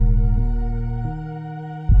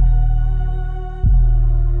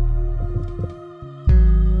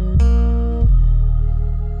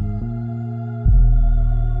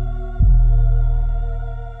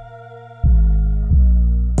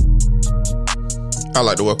I'd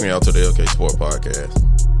like to welcome y'all to the LK Sport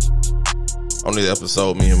Podcast. On this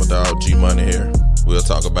episode, me and my dog G Money here, we'll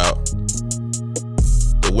talk about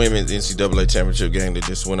the women's NCAA championship game that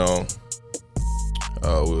just went on.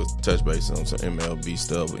 We'll touch base on some MLB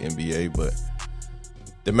stuff with NBA, but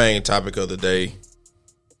the main topic of the day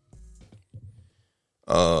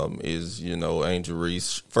is, Angel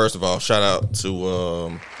Reese. First of all, shout out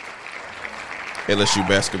to LSU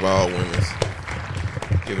basketball women's.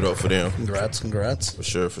 Give it up for them. Congrats. For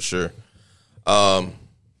sure.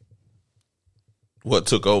 What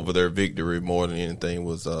took over their victory more than anything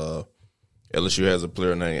was LSU has a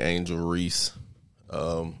player named Angel Reese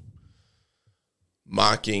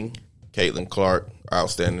mocking Caitlin Clark,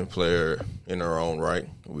 outstanding player in her own right.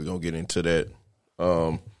 We're going to get into that.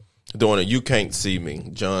 Doing a You Can't See Me.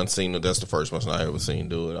 John Cena, that's the first person I ever seen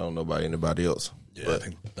do it. I don't know about anybody else. Yeah, but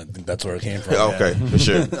I think that's where it came from. Okay, for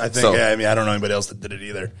sure. I don't know anybody else that did it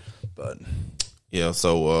either. But yeah,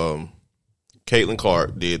 so Caitlin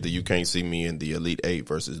Clark did the You Can't See Me in the Elite Eight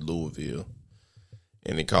versus Louisville.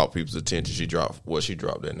 And it caught people's attention. She dropped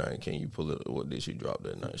that night. Can you pull it? What did she drop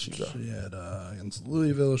that night? She had against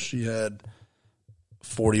Louisville. She had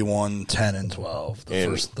 41, 10, and 12.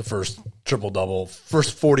 The first triple double,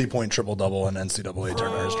 first 40-point triple double in NCAA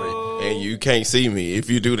tournament history. And you can't see me if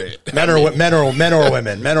you do that. Men or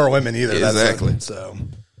women either. Exactly. So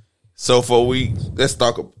let's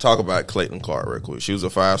talk about Caitlin Clark real quick. She was a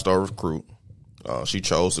 5-star recruit. She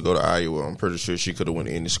chose to go to Iowa. I'm pretty sure she could have went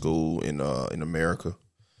to any school in America.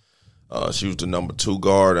 She was the number 2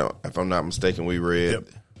 guard, if I'm not mistaken. We read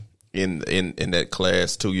in that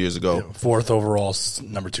class 2 years ago. Yeah, 4th overall,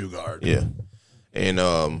 number 2 guard. Yeah, and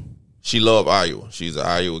she loved Iowa. She's an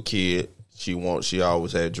Iowa kid. She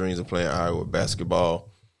always had dreams of playing Iowa basketball.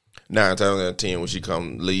 9 times out of 10 when she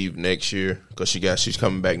leave next year, because she's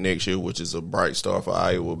coming back next year, which is a bright star for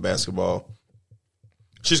Iowa basketball.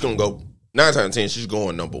 She's gonna go 9 times out of 10. She's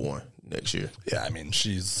going number 1 next year. Yeah,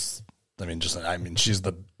 she's the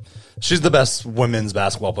best women's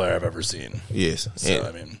basketball player I've ever seen. Yes,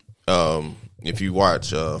 so if you watch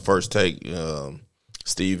First Take,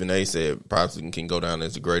 Stephen A. said probably can go down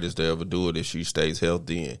as the greatest to ever do it if she stays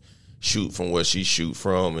healthy and shoot from where she shoot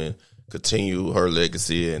from and continue her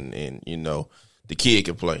legacy and the kid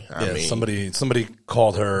can play. Somebody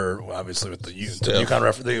called her, obviously with the UConn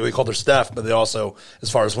reference, they called her Steph, but they also, as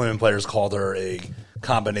far as women players, called her a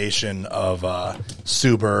combination of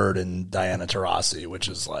Sue Bird and Diana Taurasi, which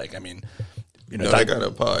is like, they got a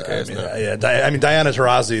podcast now. Diana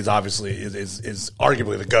Taurasi is obviously is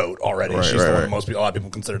arguably the GOAT already. Right, she's the one right. a lot of people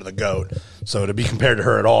consider the GOAT. So to be compared to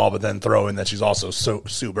her at all, but then throw in that she's also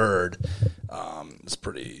Sue Bird, is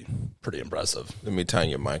pretty impressive. Let me turn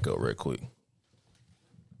your mic up real quick.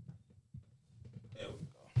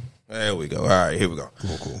 There we go. All right, here we go.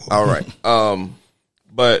 Cool. All right.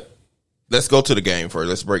 But let's go to the game first.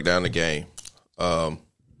 Let's break down the game.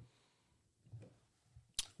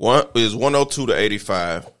 One is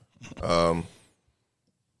 102-85.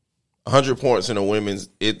 100 points in the women's.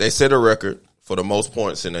 They set a record for the most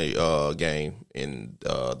points in a game in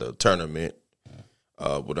the tournament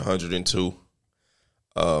with 102.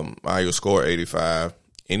 Iowa scored 85.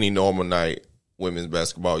 Any normal night, women's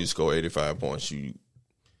basketball, you score 85 points.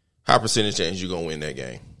 High percentage chance you're going to win that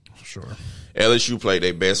game. Sure. LSU played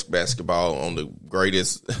their best basketball on the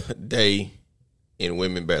greatest day in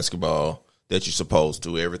women basketball that you're supposed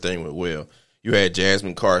to. Everything went well. You had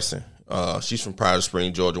Jasmine Carson. She's from Powder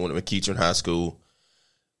Spring, Georgia, went to McEachern High School.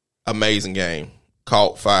 Amazing game.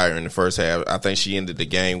 Caught fire in the first half. I think she ended the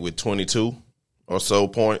game with 22 or so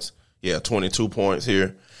points. Yeah, 22 points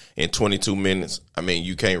here in 22 minutes.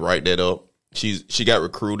 You can't write that up. She got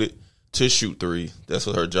recruited to shoot 3. That's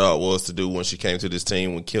what her job was to do when she came to this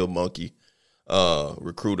team when Kill Monkey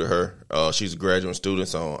recruited her. She's a graduate student,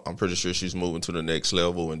 so I'm pretty sure she's moving to the next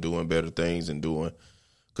level and doing better things and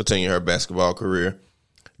continue her basketball career.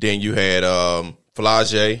 Then you had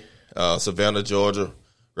Flage, Savannah, Georgia,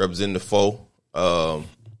 representing the 4.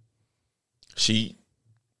 She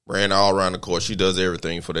ran all around the court. She does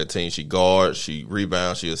everything for that team. She guards, she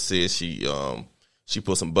rebounds, she assists, she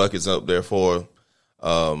put some buckets up there for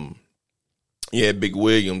her. Big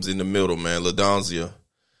Williams in the middle, man. LaDonzia.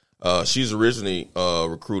 She's originally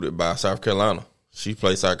recruited by South Carolina. She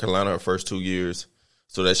played South Carolina her first 2 years,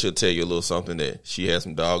 so that should tell you a little something that she had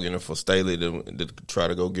some dog in her for Staley to try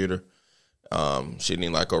to go get her. She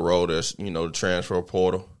didn't like her role there, the transfer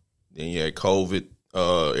portal. Then you had COVID.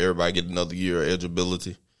 Everybody get another year of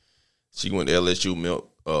eligibility. She went to LSU.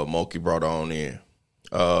 Monkey brought her on in.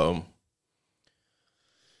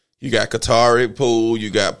 You got Katari, Poole,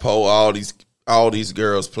 you got Poe, all these all these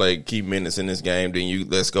girls played key minutes in this game. Then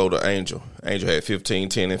let's go to Angel. Angel had 15,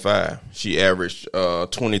 10, and 5. She averaged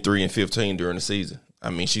 23 and 15 during the season. I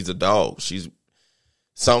mean, she's a dog.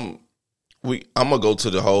 I'm gonna go to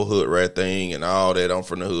the whole hood rat thing and all that. I'm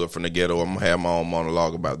from the hood, from the ghetto. I'm gonna have my own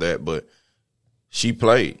monologue about that. But she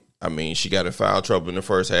played. I mean, she got in foul trouble in the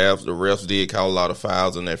first half. The refs did call a lot of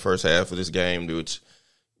fouls in that first half of this game, which,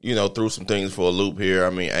 threw some things for a loop here.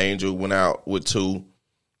 I mean, Angel went out with 2.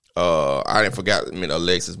 I didn't forget. I mean,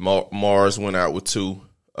 Alexis Mars went out with 2.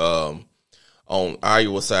 On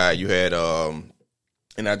Iowa side, you had,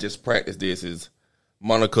 and I just practiced this, is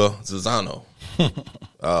Monica Zazano.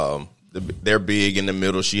 They're big in the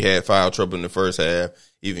middle. She had foul trouble in the first half.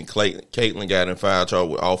 Even Caitlin got in foul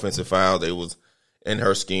trouble with offensive fouls. They was in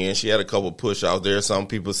her skin. She had a couple push-outs there. Some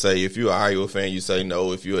people say if you're an Iowa fan, you say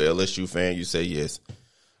no. If you're an LSU fan, you say yes.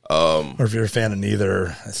 Or if you're a fan of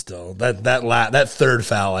neither, still that third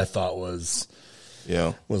foul I thought was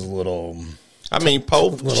a little. I mean,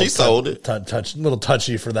 Pope, she sold it. Little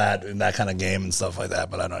touchy for that in that kind of game and stuff like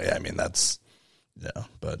that. But I don't. Yeah, I mean that's. Yeah,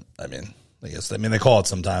 but I mean, I guess they call it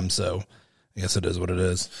sometimes. So I guess it is what it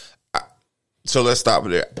is. So let's stop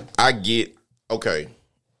there. I get okay.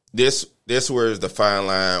 This where is the fine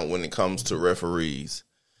line when it comes to referees.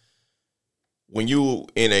 When you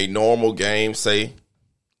in a normal game, say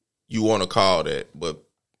you want to call that, but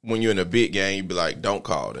when you're in a big game, you be like, don't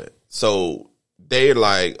call that. So they're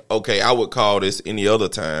like, okay, I would call this any other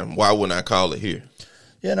time. Why wouldn't I call it here?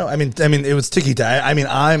 Yeah, no, I mean, it was ticky-tack. I mean,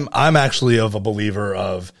 I'm actually of a believer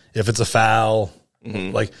of if it's a foul,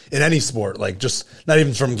 like in any sport, like just not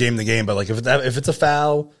even from game to game, but like if it's a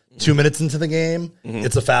foul 2 minutes into the game,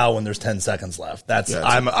 it's a foul when there's 10 seconds left. That's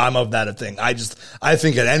I'm of that thing. I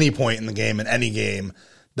think at any point in the game, in any game,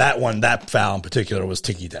 that foul in particular was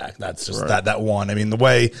ticky-tack. That's just that one. I mean, the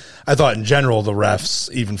way I thought in general, the refs,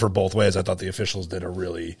 even for both ways, I thought the officials did a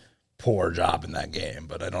really poor job in that game.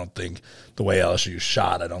 But I don't think the way LSU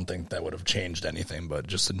shot, I don't think that would have changed anything. But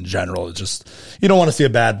just in general, it's just you don't want to see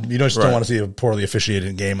don't want to see a poorly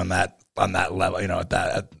officiated game on that level. At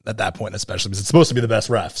that point, especially because it's supposed to be the best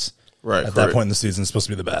refs. Right. At that point in the season, it's supposed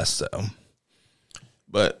to be the best. So,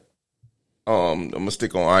 but I'm gonna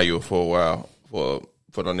stick on Iowa for a while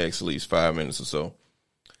for the next at least 5 minutes or so.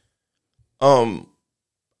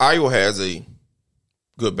 Iowa has a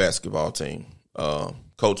good basketball team.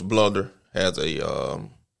 Coach Blunder has a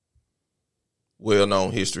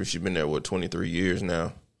well-known history. She's been there, 23 years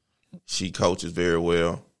now. She coaches very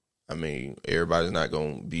well. I mean, everybody's not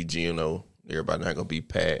going to be Gino. Everybody's not going to be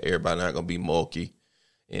Pat. Everybody's not going to be Mulkey.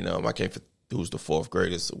 And I can't who's the 4th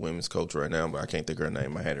greatest women's coach right now, but I can't think of her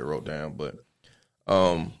name. I had it wrote down, but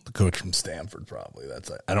the coach from Stanford probably.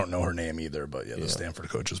 I don't know her name either, but the Stanford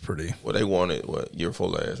coach is pretty. Well, they won it year before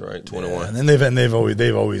last, right? 21. Yeah, and then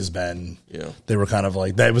they've always been. Yeah, they were kind of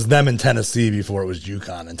like that. It was them in Tennessee before it was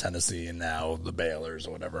UConn in Tennessee, and now the Baylors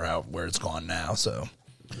or whatever where it's gone now. So,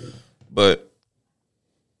 but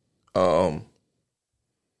they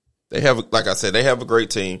have, like I said, they have a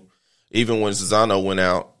great team. Even when Zazano went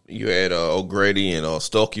out, you had O'Grady and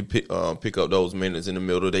Stuckey pick up those minutes in the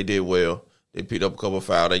middle. They did well. They picked up a couple of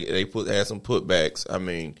fouls. They had some putbacks. I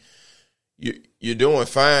mean, you're doing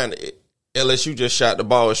fine. LSU just shot the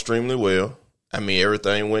ball extremely well. I mean,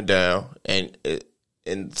 everything went down, and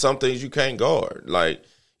some things you can't guard. Like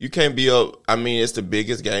you can't be up. I mean, it's the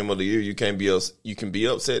biggest game of the year. You can't be up. You can be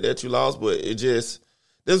upset that you lost, but this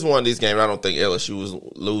is one of these games. I don't think LSU was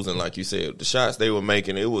losing, like you said. The shots they were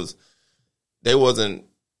making, it was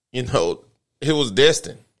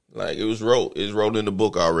destined. Like it was wrote. It's wrote in the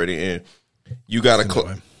book already, and. You got it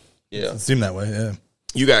seemed that way, yeah.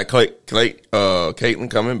 You got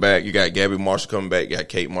Caitlin coming back. You got Gabby Marshall coming back. You got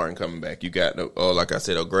Kate Martin coming back. You got, like I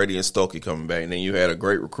said, O'Grady and Stuckey coming back. And then you had a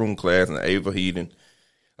great recruiting class in Ava Heaton,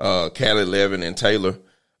 Callie Levin, and Taylor.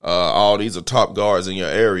 All these are top guards in your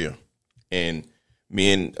area. And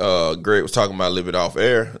me and Greg was talking about a little bit off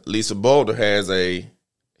air. Lisa Boulder has a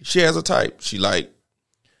type. She like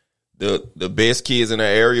the best kids in the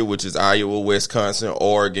area, which is Iowa, Wisconsin,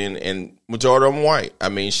 Oregon, and majority of them white. I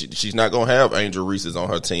mean, she's not gonna have Angel Reese's on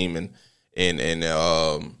her team and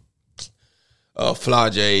Fly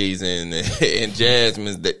Jays and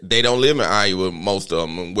Jasmines. They don't live in Iowa. Most of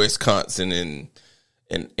them in Wisconsin and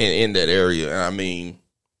in that area. I mean,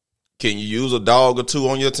 can you use a dog or two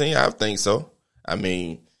on your team? I think so. I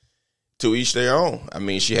mean, to each their own. I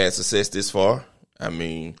mean, she had success this far. I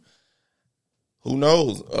mean, who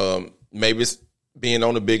knows? Maybe it's being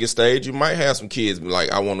on the biggest stage. You might have some kids be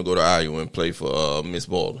like, I want to go to Iowa and play for Miss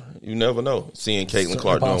Boulder. You never know. Seeing Caitlin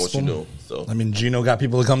Clark doing what she's doing. So I mean, Gino got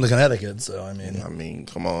people to come to Connecticut. So I mean,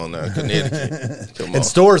 come on now, Connecticut. Come on. And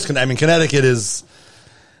stores. I mean, Connecticut is.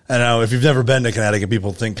 I know if you've never been to Connecticut,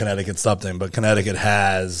 people think Connecticut's something, but Connecticut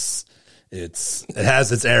has its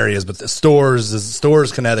areas. But the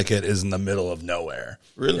stores, Connecticut is in the middle of nowhere.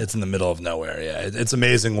 Really, it's in the middle of nowhere. Yeah, it's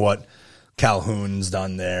amazing what Calhoun's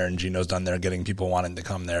done there and Gino's done there, getting people wanting to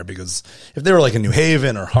come there. Because if they were like in New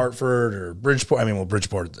Haven or Hartford or Bridgeport, I mean, well,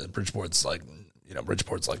 Bridgeport's like,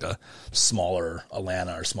 Bridgeport's like a smaller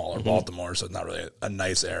Atlanta or smaller Baltimore, so it's not really a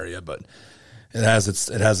nice area, but it has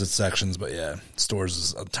its sections. But yeah, Stores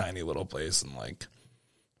is a tiny little place and like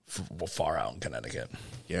far out in Connecticut.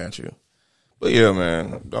 Got you. But yeah,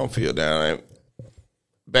 man, don't feel down.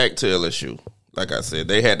 Back to LSU. Like I said,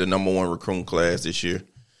 they had the #1 recruiting class this year.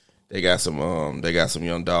 They got some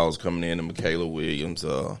young dogs coming in, and Michaela Williams,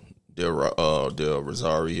 Del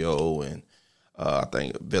Rosario, and I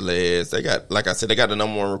think Velez. They got, like I said, they got the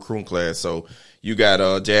 #1 recruiting class. So you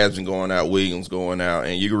got Jasmine going out, Williams going out,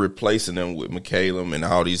 and you're replacing them with Michaela and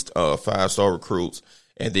all these 5-star recruits.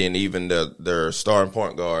 And then even their starting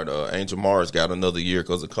point guard, Angel Reese, got another year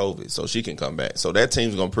because of COVID, so she can come back. So that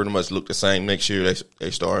team's going to pretty much look the same next year.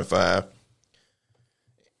 They start at 5.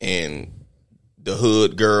 And the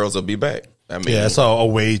hood girls will be back. I mean, I saw a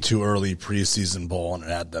way too early preseason bowl and it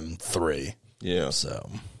had them 3. Yeah.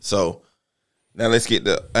 So now let's get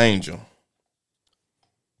to Angel.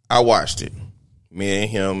 I watched it. Me and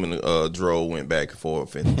him and Dro went back and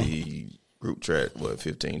forth in the group chat,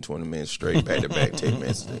 15, 20 minutes straight, back to back, 10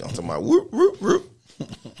 minutes. I'm talking about whoop, whoop, whoop.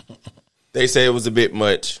 They say it was a bit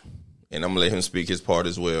much, and I'm going to let him speak his part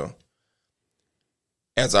as well.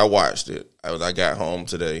 As I watched it, I got home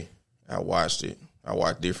today. I watched it. I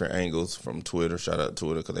watched different angles from Twitter. Shout out to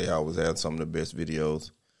Twitter because they always have some of the best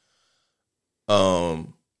videos.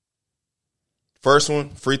 First one,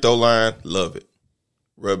 free throw line, love it.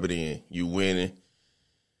 Rub it in. You winning.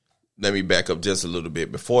 Let me back up just a little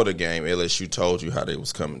bit. Before the game, LSU told you how they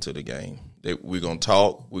was coming to the game. We're going to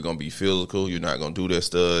talk. We're going to be physical. You're not going to do that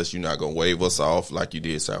to us. You're not going to wave us off like you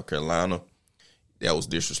did South Carolina. That was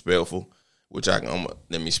disrespectful. Which let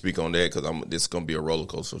me speak on that because this is going to be a roller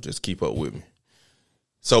coaster, so just keep up with me.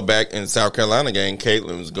 So back in the South Carolina game,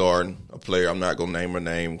 Caitlin was guarding a player. I'm not going to name her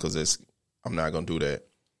name because I'm not going to do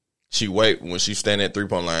that. When she standing at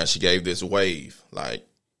 3-point line, she gave this wave. Like,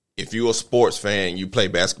 if you're a sports fan, you play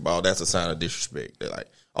basketball, that's a sign of disrespect. They're like,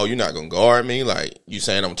 oh, you're not going to guard me? Like, you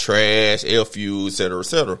saying I'm trash, F you, et cetera, et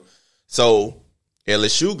cetera. So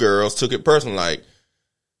LSU girls took it personal, like,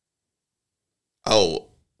 oh,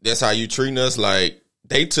 that's how you treating us? Like,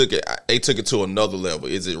 they took it to another level.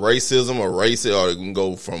 Is it racism or racist, or it can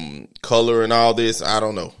go from color and all this? I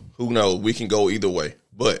don't know. Who knows? We can go either way.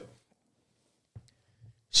 But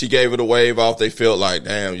she gave it a wave off. They felt like,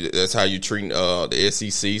 damn, that's how you treat the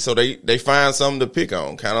SEC. So they find something to pick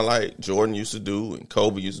on, kind of like Jordan used to do and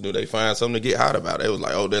Kobe used to do. They find something to get hot about. It was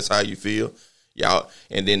like, oh, that's how you feel? Y'all.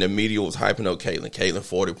 And then the media was hyping up Caitlin. Caitlin,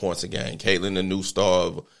 40 points a game. Caitlin, the new star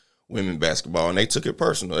of women basketball, and they took it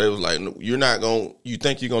personal. It was like, you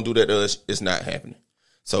think you're going to do that to us? It's not happening.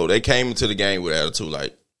 So they came into the game with attitude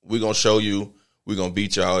like, we're going to show you, we're going to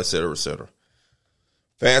beat y'all, et cetera, et cetera.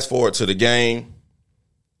 Fast forward to the game.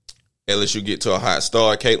 LSU get to a hot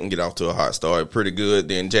start. Caitlin get off to a hot start. Pretty good.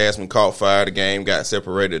 Then Jasmine caught fire. The game got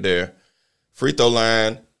separated there. Free throw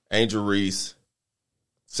line, Angel Reese.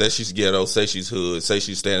 Say she's ghetto, say she's hood, say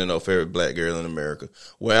she's standing up for every black girl in America.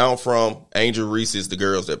 Where I'm from, Angel Reese is the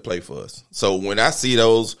girls that play for us. So when I see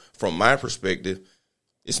those from my perspective,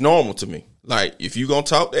 it's normal to me. Like, if you going to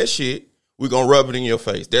talk that shit, we're going to rub it in your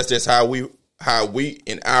face. That's just how we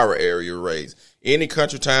in our area raised. Any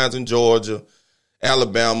country towns in Georgia,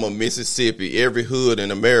 Alabama, Mississippi, every hood in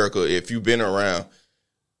America, if you've been around,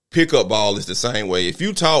 pickup ball is the same way. If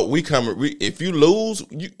you talk, if you lose,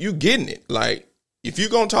 you getting it. Like, if you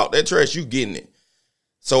going to talk that trash, you getting it.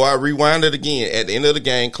 So I rewind it again. At the end of the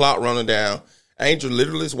game, clock running down. Angel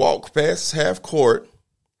literally walked past half court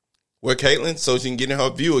where Caitlin, so she can get in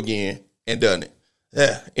her view again, and done it.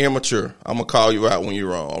 Yeah, immature. I'm going to call you out when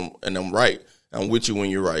you're wrong. And I'm right. I'm with you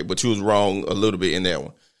when you're right. But you was wrong a little bit in that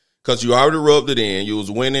one. Because you already rubbed it in. You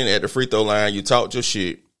was winning at the free throw line. You talked your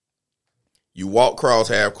shit. You walked across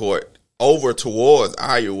half court over towards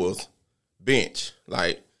Iowa's bench.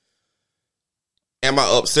 Like, am I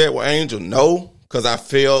upset with Angel? No, because I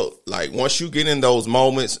feel like once you get in those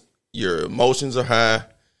moments, your emotions are high.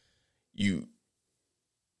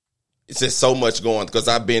 It's just so much going, because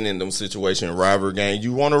I've been in them situations, rivalry games.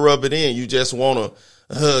 You want to rub it in. You just want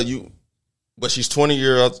to, but she's 20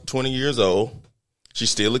 years old.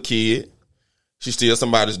 She's still a kid. She's still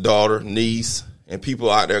somebody's daughter, niece. and people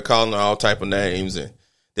out there calling her all type of names, and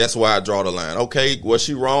that's why I draw the line. Okay, was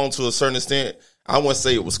she wrong to a certain extent? I wouldn't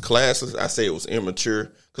say it was classless. I say it was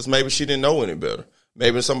immature because maybe she didn't know any better.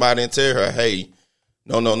 Maybe somebody didn't tell her, hey,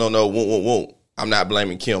 no, won't. I'm not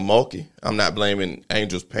blaming Kim Mulkey. I'm not blaming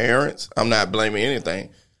Angel's parents. I'm not blaming anything.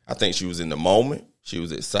 I think she was in the moment. She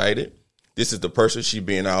was excited. This is the person she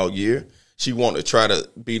been all year. She wanted to try to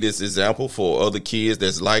be this example for other kids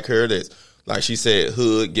that's like her, that's, like she said,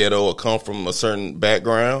 hood, ghetto, or come from a certain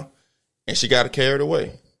background, and she got carried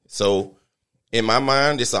away. So in my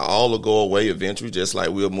mind, it's all will go away eventually, just like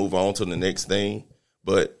we'll move on to the next thing.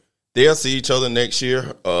 But they'll see each other next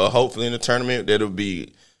year, hopefully in the tournament. That'll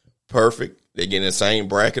be perfect. They get in the same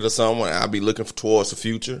bracket or something. I'll be looking towards the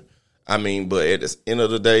future. I mean, but at the end of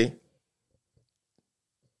the day,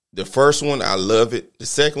 the first one, I love it. The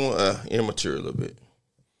second one, immature a little bit.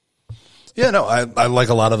 Yeah, no, I like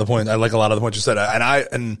a lot of the points. I like a lot of the points you said,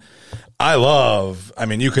 and I love. I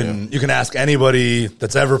mean, you can ask anybody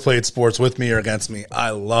that's ever played sports with me or against me. I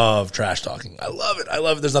love trash talking. I love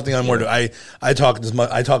it. There's nothing I'm more to. I talk as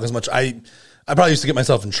much. I probably used to get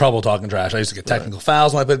myself in trouble talking trash. I used to get technical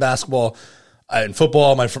fouls when I played basketball. In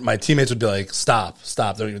football, my teammates would be like, "Stop!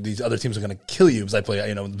 These other teams are going to kill you." Because I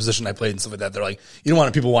play, the position I played and stuff like that. They're like, "You don't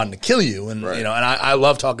want people wanting to kill you," and and I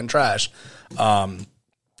love talking trash.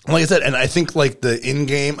 Like I said, and I think like the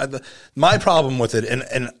in-game, my problem with it,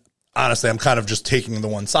 and honestly, I'm kind of just taking the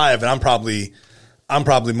one side of it. I'm probably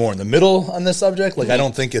more in the middle on this subject. Like, I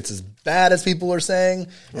don't think it's as bad as people are saying,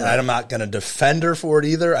 and I'm not going to defend her for it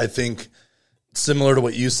either. I think, similar to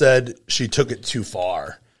what you said, she took it too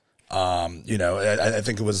far. I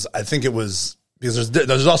think it was because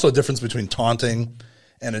there's also a difference between taunting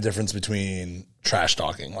and a difference between trash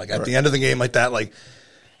talking. Like at the end of the game, like that, like,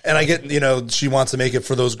 and I get, she wants to make it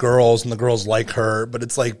for those girls and the girls like her, but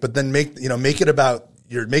it's like, but then make it about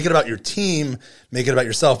your team, make it about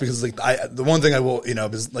yourself, because like the one thing I will,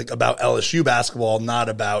 is like about LSU basketball, not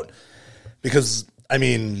about, because I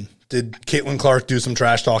mean, did Caitlin Clark do some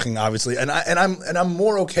trash talking? Obviously, and I'm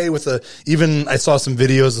more okay with even I saw some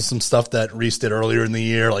videos of some stuff that Reese did earlier in the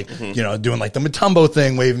year, like doing like the Mutombo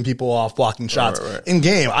thing, waving people off, blocking shots in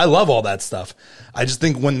game. I love all that stuff. I just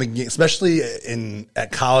think when the game, especially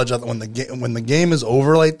at college, when the game is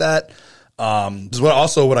over like that,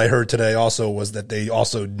 what I heard today also was that they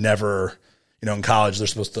also never. In college, they're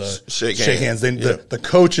supposed to shake hands. The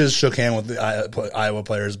coaches shook hands with the Iowa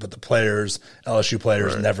players, but the players, LSU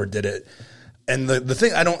players, never did it. And the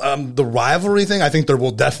thing, the rivalry thing, I think there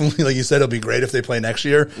will definitely, like you said, it'll be great if they play next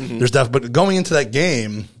year. But going into that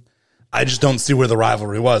game, I just don't see where the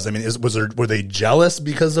rivalry was. I mean, were they jealous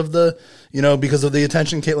because of the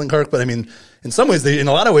attention Caitlin Clark? But I mean, in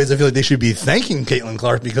a lot of ways, I feel like they should be thanking Caitlin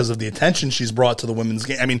Clark because of the attention she's brought to the women's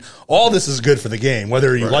game. I mean, all this is good for the game,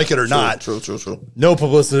 whether you like it or not. True. No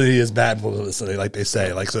publicity is bad publicity, like they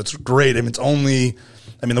say. Like, so it's great. I mean,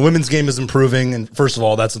 the women's game is improving, and first of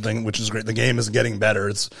all, that's the thing, which is great. The game is getting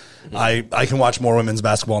better. I can watch more women's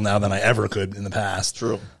basketball now than I ever could in the past.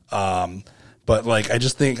 True. But like, I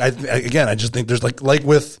just think there's like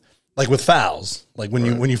with fouls, like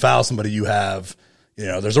when you foul somebody, you have,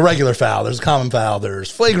 there's a regular foul, there's a common foul,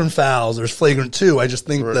 there's flagrant fouls, there's flagrant two. I just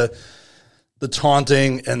think the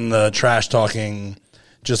taunting and the trash talking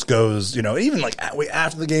just goes, even like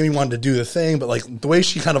after the game, he wanted to do the thing, but like the way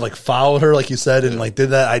she kind of like fouled her, like you said, and like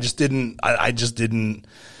did that, I didn't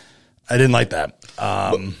like that.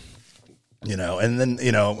 And then,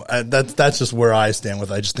 that's just where I stand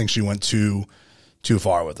with it. I just think she went too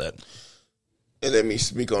far with it. And let me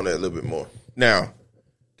speak on that a little bit more. Now,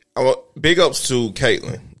 big ups to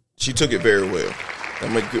Caitlin. She took it very well.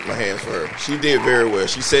 I'm going to get my hands for her. She did very well.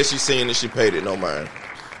 She said she's seen it. She paid it no mind.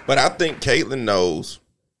 But I think Caitlin knows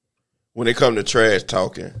when it comes to trash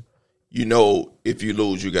talking, if you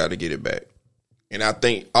lose, you got to get it back. And I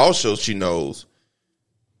think also she knows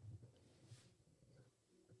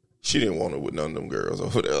she didn't want it with none of them girls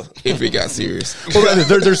over there if it got serious. Well,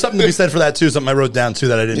 there's something to be said for that, too. Something I wrote down, too,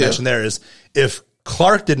 that I didn't mention there is if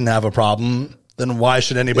Clark didn't have a problem, then why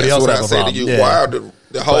should anybody else have a problem? To you. Wow,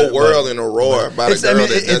 the whole world in a roar about a girl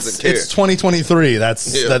that doesn't care. It's 2023.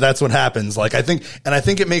 That's what happens. Like, I think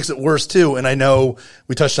it makes it worse, too. And I know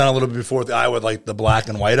we touched on a little bit before with the Iowa, like the black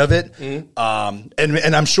and white of it. And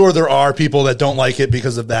I'm sure there are people that don't like it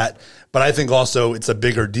because of that. But I think also it's a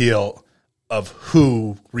bigger deal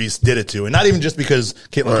who Reese did it to, and not even just because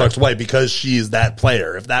Caitlin Clark's white, because she's that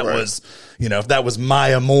player. If that was, if that was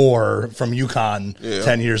Maya Moore from UConn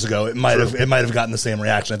 10 years ago, it might have gotten the same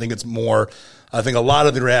reaction. I think it's more. I think a lot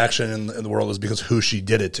of the reaction in the world is because who she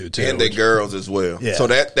did it to, too. And the girls as well. Yeah. So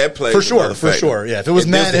that plays for sure. Yeah, if it was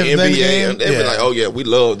men, the NBA, they'd be like, "Oh yeah, we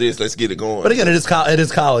love this. Let's get it going." But again, it is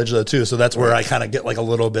college though too. So that's where I kind of get like a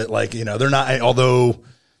little bit like they're not. Although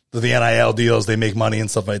the NIL deals, they make money and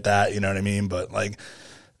stuff like that. You know what I mean? But like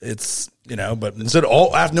it's but instead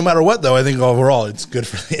no matter what though, I think overall it's good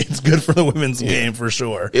for the women's game for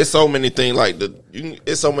sure. It's so many things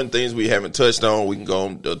it's so many things we haven't touched on. We can go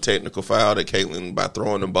on the technical foul that Caitlin by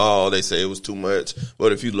throwing the ball. They say it was too much,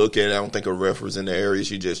 but if you look at it, I don't think a ref was in the area.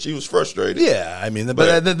 She was frustrated. Yeah, I mean,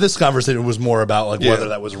 but this conversation was more about like whether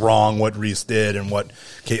that was wrong, what Reese did, and what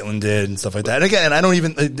Caitlin did, and stuff like that. And again, I don't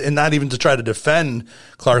even, and not even to try to defend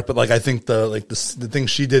Clark, but like I think the thing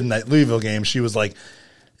she did in that Louisville game, she was like.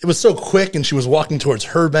 It was so quick, and she was walking towards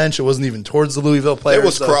her bench. It wasn't even towards the Louisville players. They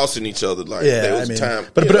was crossing each other. Like, there was time.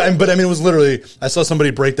 But I mean, it was literally, I saw somebody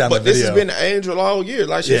break down the video. But this has been Angel all year.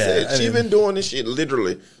 Like she said, she's been doing this shit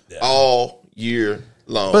literally all year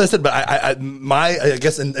long. But I said, I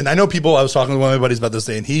guess, and I know people, I was talking to one of my buddies about this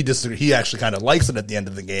day, and he actually kind of likes it at the end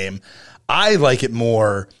of the game. I like it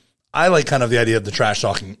more. I like kind of the idea of the trash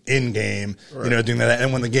talking in game, doing that.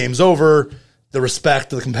 And when the game's over, the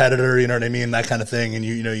respect of the competitor, you know what I mean, that kind of thing, and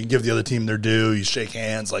you give the other team their due, you shake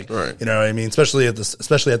hands, like you know what I mean, especially at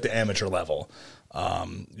the amateur level,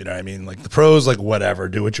 you know what I mean, like the pros, like whatever,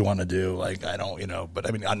 do what you want to do, like I don't, but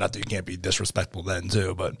I mean, not that you can't be disrespectful then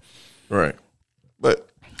too, but but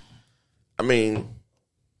I mean,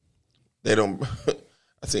 they don't.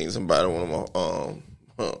 I seen somebody, one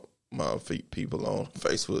of my people on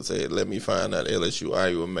Facebook said, "Let me find out LSU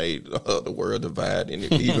Iowa made the world divide in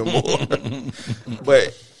it even more."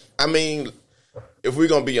 But I mean, if we're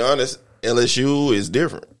gonna be honest, LSU is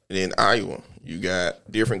different than Iowa. You got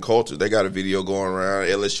different cultures. They got a video going around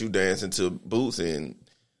LSU dancing to Boots, and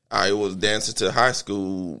Iowa's dancing to High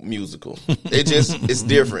School Musical. It's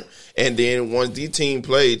different. And then once these teams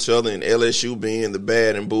play each other, and LSU being the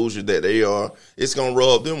bad and bougie that they are, it's gonna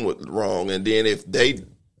rub them wrong. And then if they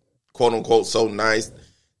quote unquote so nice,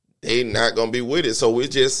 they not gonna be with it. So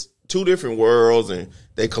it's just two different worlds, and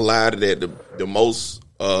they collided at the most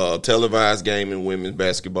televised game in women's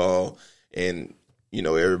basketball, and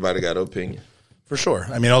everybody got an opinion. For sure.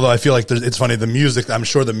 I mean, although I feel like it's funny, the music. I'm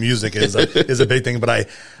sure the music is a big thing, but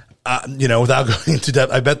without going into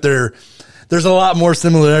depth, I bet there's a lot more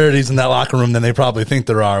similarities in that locker room than they probably think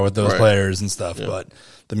there are with those players and stuff. Yeah. But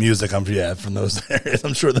the music, from those areas,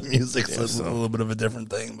 I'm sure the music's a little bit of a different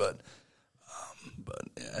thing. But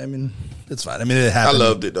I mean, it's fine. I mean, it happened. I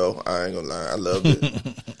loved it though. I ain't gonna lie, I loved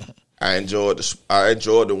it. I enjoyed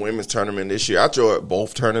the women's tournament this year. I enjoyed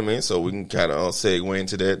both tournaments, so we can kind of segue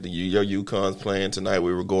into that. Your UConn's playing tonight.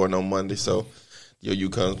 We were going on Monday, so your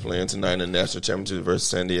UConn's playing tonight in the national championship versus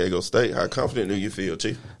San Diego State. How confident do you feel,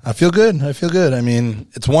 Chief? I feel good. I mean,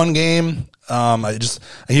 it's one game. I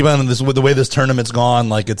keep on this with the way this tournament's gone.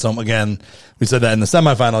 Like it's again, we said that in the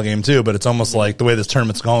semifinal game too, but it's almost like the way this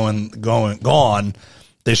tournament's gone.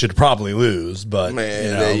 They should probably lose, but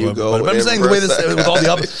there you go. But I'm saying the way this with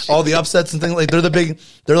all the upsets and things, like they're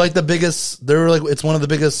it's one of the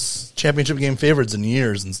biggest championship game favorites in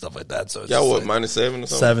years and stuff like that. So it's what, -7 or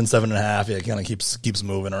something? 7.5. Yeah, it kind of keeps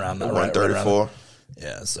moving around that. 134.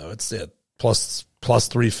 Yeah, so it's plus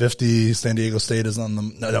 350. San Diego State is on the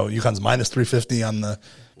UConn's -350 on the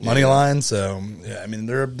money line. So yeah, I mean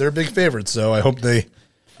they're big favorites. So I hope they.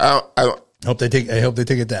 I hope they take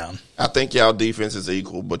it down. I think y'all defense is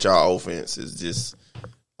equal, but y'all offense is just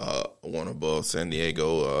one above San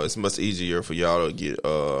Diego. It's much easier for y'all to get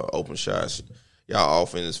open shots. Y'all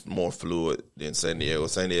offense is more fluid than San Diego.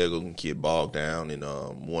 San Diego can get bogged down in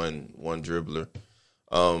one dribbler.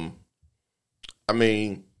 I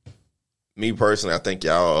mean, me personally, I think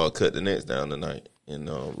y'all cut the Nets down tonight, and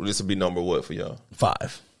this will be number what for y'all?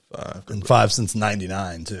 5. And 5 since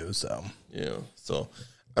 '99 too. So yeah. So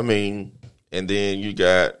I mean. And then you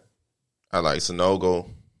got, I like Sanogo,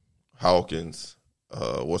 Hawkins.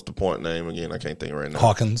 What's the point name again? I can't think right now.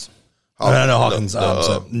 Hawkins. Hawkins.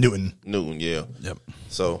 Newton. Newton, yeah. Yep.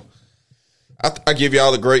 So I give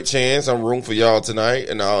y'all a great chance. I'm rooting for y'all tonight.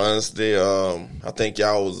 In all honesty, I think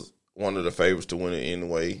y'all was one of the favorites to win it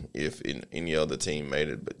anyway if any other team made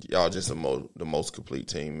it. But y'all just the most complete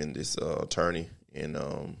team in this tourney. And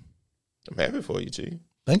I'm happy for you, Chief.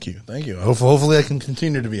 Thank you. Hopefully, I can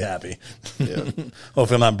continue to be happy. Yeah.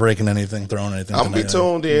 Hopefully, I'm not breaking anything, throwing anything. I'm gonna be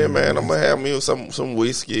tuned in, man. I'm gonna have me some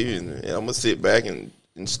whiskey, and I'm gonna sit back and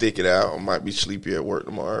and stick it out. I might be sleepy at work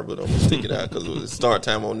tomorrow, but I'm going to stick it out because it was start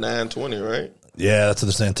time on 9:20, right? Yeah, that's what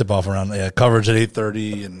they're saying. Tip off around coverage at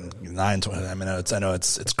 8:30 and 9:20. I mean, I know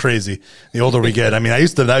it's crazy. The older we get, I mean,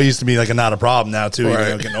 that used to be like not a problem now too. Right.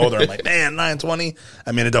 You know, getting older, I'm like, man, 9:20.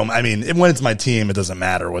 I mean, when it's my team, it doesn't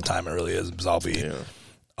matter what time it really is because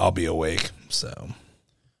I'll be awake. So,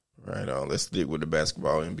 right on. Let's stick with the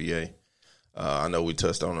basketball NBA. I know we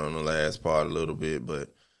touched on it on the last part a little bit, but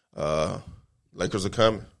Lakers are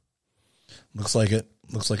coming. Looks like it.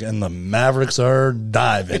 And the Mavericks are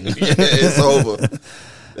diving. Yeah, it's over.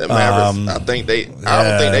 The Mavericks, I don't think they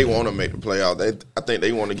want to make the playoffs. I think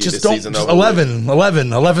they want to get this season over.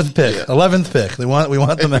 11th pick. Yeah. 11th pick. We want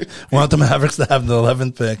the Mavericks to have the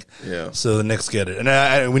 11th pick. Yeah. So the Knicks get it.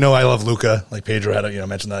 And we know I love Luka. Like Pedro had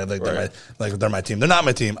mentioned that. They're my team. They're not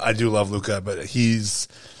my team. I do love Luka, but he's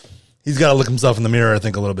got to look himself in the mirror, I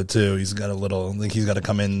think, a little bit too. He's got to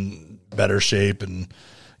come in better shape and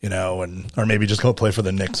or maybe just go play for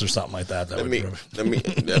the Knicks or something like that. That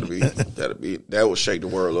will shake the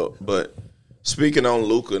world up. But speaking on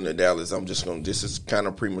Luka and the Dallas, this is kind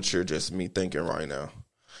of premature, just me thinking right now.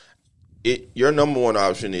 Your number one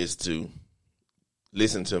option is to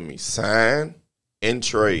listen to me, sign and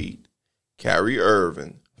trade Kyrie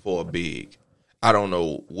Irving for a big. I don't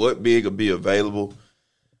know what big will be available.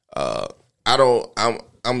 I'm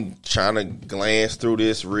trying to glance through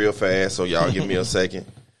this real fast, so y'all give me a second.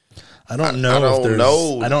 I don't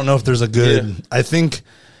know if there's a good. Yeah. I think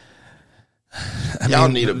y'all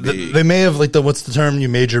need a big. They may have what's the term? You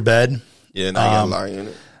made your bed. Yeah, now you got a lie in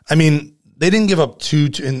it. I mean, they didn't give up too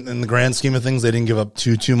in the grand scheme of things. They didn't give up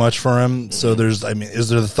too much for him. Mm-hmm. So is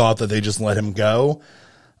there the thought that they just let him go?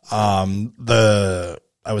 I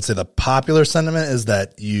would say the popular sentiment is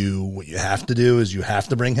that what you have to do is you have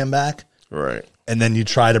to bring him back. Right. And then you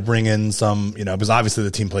try to bring in some, because obviously the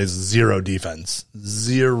team plays zero defense.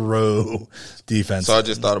 So I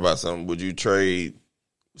just thought about something. Would you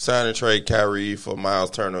sign and trade Kyrie for Miles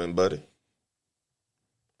Turner and Buddy?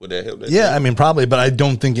 Would that help that Yeah, team? I mean, probably, but I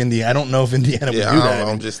don't know if Indiana would do that.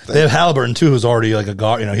 I'm just thinking. They have Halliburton too, who's already like a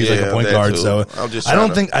guard, he's like a point guard. Too. So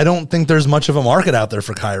I don't think there's much of a market out there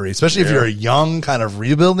for Kyrie, especially if you're a young kind of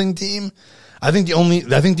rebuilding team. I think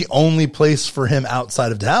the only place for him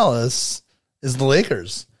outside of Dallas is the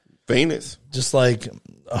Lakers. Phoenix. Just like you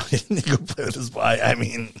go play with his boy. I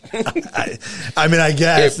mean, I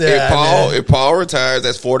guess if Paul retires,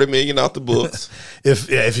 that's $40 million off the books.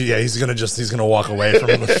 He's gonna walk away from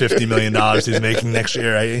the $50 million he's making next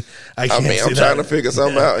year. I'm trying to figure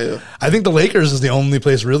something out here. I think the Lakers is the only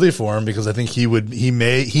place really for him because I think he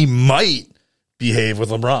might behave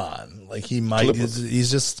with LeBron. Like he might. Clippers.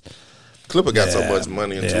 He's just. Clipper got so much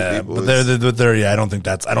money and two people. But I don't think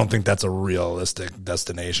that's a realistic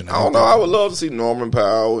destination. I don't know. I would love to see Norman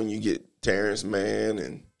Powell and you get Terrence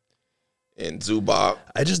Mann and Zubac.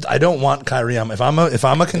 I don't want Kyrie on. If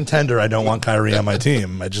I'm a contender, I don't want Kyrie on my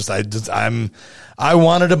team. I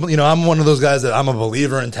wanted to. I'm one of those guys that I'm a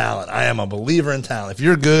believer in talent. I am a believer in talent. If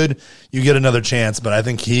you're good, you get another chance. But I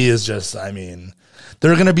think he is just. I mean,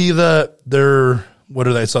 they're going to be what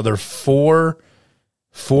are they? So they're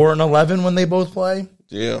 4-11 when they both play.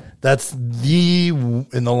 Yeah, that's in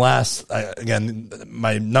the last. Again,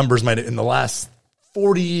 my numbers might in the last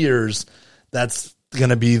 40 years. That's going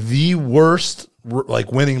to be the worst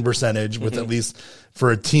winning percentage with at least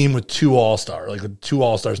for a team with two all-stars, with two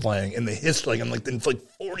all-stars playing in the history, in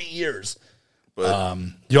 40 years. But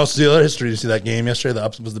you also see the other history. You see that game yesterday. The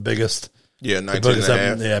upset was the biggest. Yeah,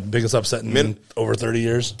 19.5. Yeah, biggest upset in over 30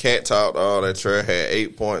 years. Cat talked all that trash, had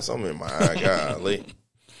 8 points. I'm in my eye, golly.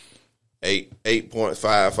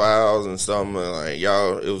 8.5 fouls and something.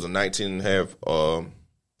 Y'all, it was a 19.5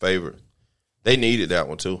 favorite. They needed that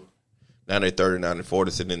one too. Now they're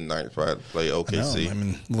 39-40, sitting in the ninth spot to play OKC. I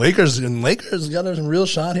mean, Lakers got a real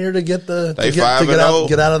shot here to get out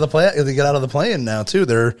of the play-in now too.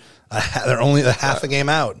 They're only a half a game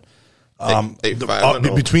out.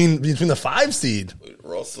 Between the 5 seed,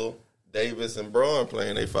 Russell, Davis, and Braun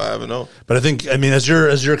playing, they 5-0. But I think, as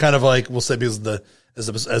you're kind of we'll say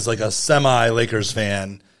because as like a semi-Lakers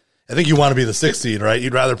fan, I think you want to be the 6th seed, right?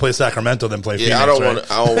 You'd rather play Sacramento than play Phoenix. I don't want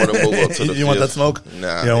to move up to the. You want that smoke?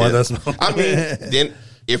 Nah, you don't want that smoke. I mean, then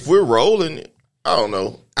if we're rolling, I don't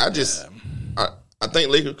know. I think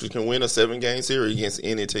Lakers can win a 7-game series against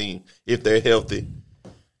any team if they're healthy.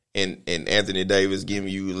 And Anthony Davis giving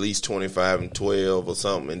you at least 25 and 12 or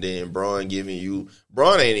something, and then Braun ain't even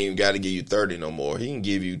got to give you 30 no more. He can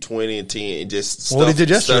give you 20 and 10 and just stuff. What he did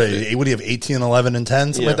yesterday, would he have 18, 11, and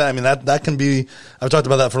 10, something like that? I mean, that can be. I've talked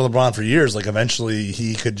about that for LeBron for years. Eventually,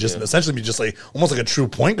 he could just essentially be just almost like a true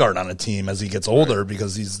point guard on a team as he gets older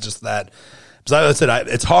because he's just that. I said,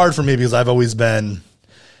 it's hard for me because I've always been,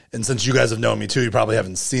 and since you guys have known me too, you probably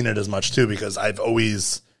haven't seen it as much too, because I've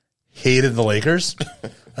always hated the Lakers.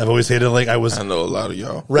 I've always hated I know a lot of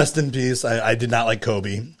y'all. Rest in peace. I did not like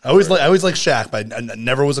Kobe. I always liked Shaq, but I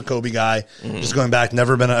never was a Kobe guy. Just going back,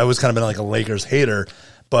 I always kind of been like a Lakers hater,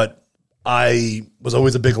 but I was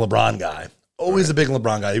always a big LeBron guy. Always a big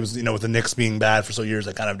LeBron guy. He was, with the Knicks being bad for so years,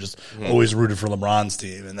 I kind of just always rooted for LeBron's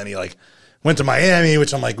team. And then he went to Miami,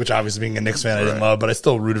 which obviously being a Knicks fan I didn't love, but I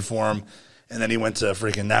still rooted for him. And then he went to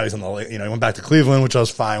now he's on the, he went back to Cleveland, which I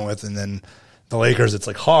was fine with. And then the Lakers, it's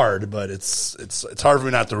hard, but it's hard for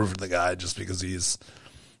me not to root for the guy just because he's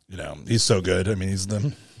so good. I mean, he's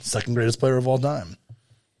the second greatest player of all time.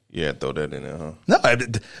 Yeah, throw that in there, huh? No,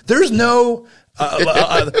 there's no.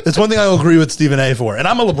 It's one thing I'll agree with Stephen A. for, and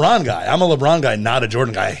I'm a LeBron guy. Not a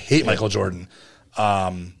Jordan guy. I hate Michael Jordan.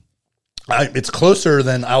 It's closer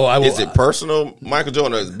than I will. Is it personal, Michael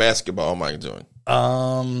Jordan, or is it basketball, Michael Jordan?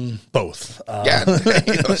 Both. God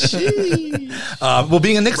damn, well,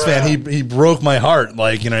 being a Knicks fan, he broke my heart.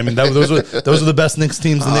 Those are the best Knicks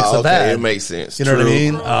teams the Knicks have had. It makes sense. You know what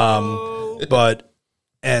I mean? But.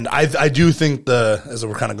 And I do think as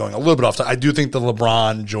we're kind of going a little bit off, I do think the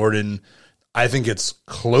LeBron Jordan, I think it's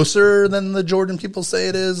closer than the Jordan people say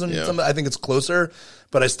it is. And I think it's closer,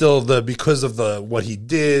 but I still because of what he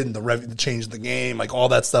did, the change of the game, all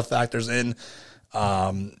that stuff factors in.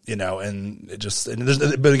 And it just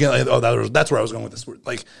but again, that's where I was going with this.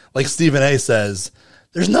 Like Stephen A. says,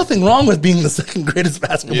 there's nothing wrong with being the second greatest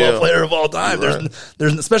basketball player of all time. Right.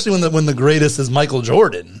 There's especially when the greatest is Michael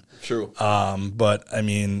Jordan. True. But I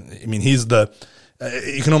mean, he's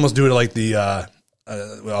you can almost do it like we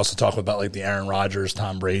also talk about the Aaron Rodgers,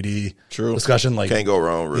 Tom Brady discussion. Can't go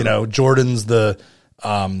wrong. Really. Jordan's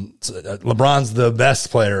LeBron's the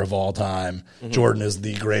best player of all time. Jordan is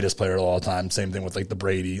the greatest player of all time. Same thing with the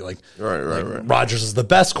Brady. Right. Rodgers is the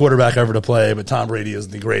best quarterback ever to play, but Tom Brady is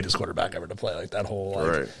the greatest quarterback ever to play. That whole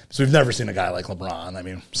right. So we've never seen a guy like LeBron. I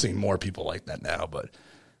mean, we've seen more people like that now, but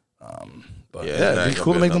it'd be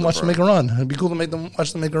cool to make them watch them make a run. It'd be cool to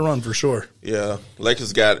watch them make a run for sure. Yeah,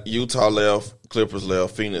 Lakers got Utah left, Clippers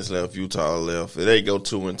left, Phoenix left, Utah left. If they go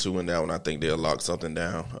 2-2 in that one, I think they'll lock something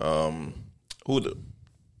down.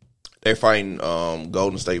 They're fighting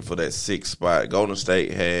Golden State for that 6th spot. Golden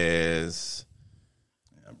State has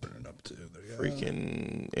I'm putting it up too.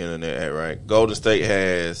 Freaking internet, right? Golden State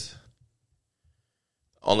has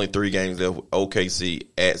only 3 games left. OKC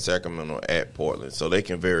at Sacramento at Portland, so they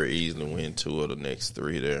can very easily win 2 of the next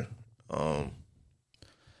 3 there. I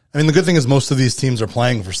mean, the good thing is most of these teams are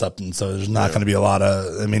playing for something, so there's not going to be a lot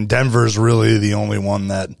of. I mean, Denver's really the only one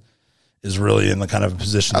that is really in the kind of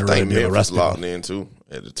position to really be able to rest people. Locked in too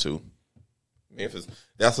at the 2. Memphis,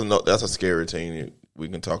 that's a scary team that we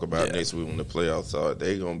can talk about next week when the playoffs are.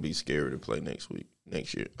 They're gonna be scary to play next year.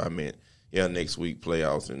 Next week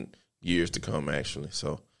playoffs and years to come actually.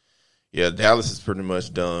 So Dallas is pretty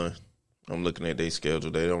much done. I'm looking at their schedule.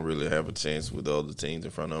 They don't really have a chance with the other teams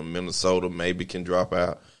in front of them. Minnesota maybe can drop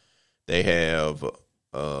out. They have.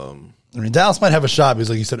 Dallas might have a shot because,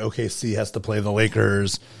 like you said, OKC has to play the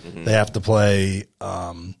Lakers. They have to play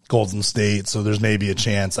Golden State, so there's maybe a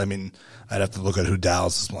chance. I mean, I'd have to look at who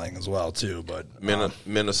Dallas is playing as well, too. But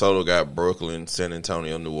Minnesota got Brooklyn, San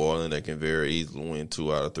Antonio, New Orleans. They can very easily win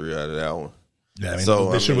 2 out of 3 out of that one. Yeah,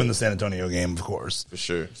 they should win the San Antonio game, of course, for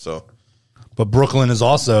sure. So, but Brooklyn is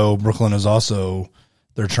also.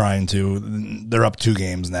 They're up 2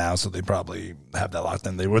 games now, so they probably have that locked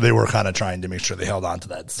in. They were kind of trying to make sure they held on to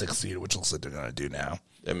that 6th seed, which looks like they're going to do now.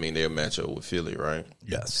 I mean, they'll match up with Philly, right?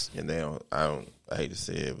 Yes. And I hate to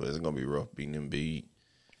say it, but it's going to be rough beating Embiid.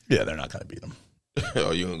 Yeah, they're not going to beat them.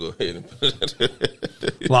 Oh, you going to go ahead and put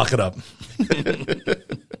it Lock it up.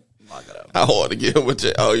 Lock it up. I want to get him with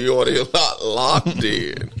you. Oh, you want to get locked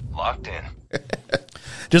in. Locked in.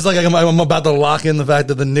 Just like I'm about to lock in the fact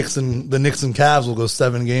that the Knicks and Cavs will go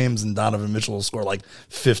 7 games and Donovan Mitchell will score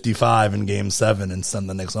 55 in Game 7 and send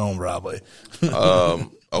the Knicks home probably.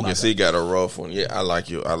 OKC got a rough one. Yeah, I like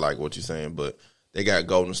you. I like what you're saying, but they got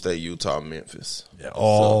Golden State, Utah, Memphis. Yeah,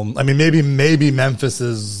 I mean, maybe Memphis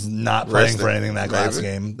is not playing for anything in that last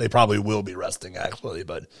game. They probably will be resting actually,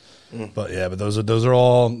 but those are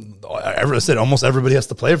all. I said almost everybody has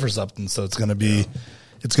to play for something, so it's going to be. Yeah.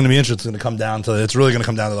 It's going to be interesting. It's going to come down to. It's really going to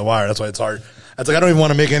come down to the wire. That's why it's hard. It's I don't even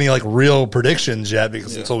want to make any real predictions yet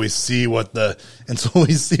because until we see what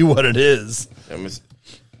it is.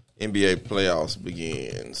 NBA playoffs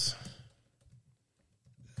begins.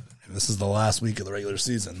 And this is the last week of the regular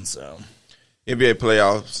season, so NBA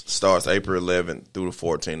playoffs starts April 11th through the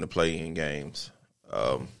 14th. The play-in games.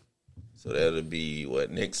 So that'll be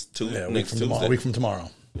next Tuesday. Yeah, a week from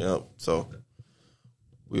tomorrow. Yep. So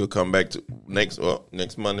we'll come back to next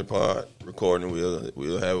Monday pod recording. We'll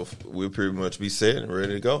pretty much be set and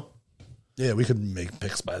ready to go. Yeah, we could make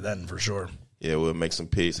picks by then for sure. Yeah, we'll make some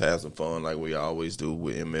picks, have some fun like we always do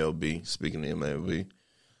with MLB. Speaking of MLB,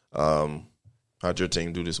 how'd your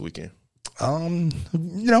team do this weekend?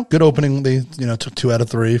 Good opening. They, took 2 out of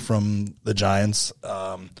 3 from the Giants.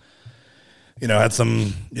 Had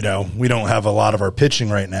some, we don't have a lot of our pitching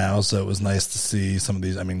right now, so it was nice to see some of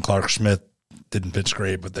these. I mean, Clark Schmidt didn't pitch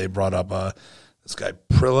great, but they brought up this guy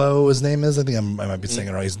Prillo, his name is. I think I might be saying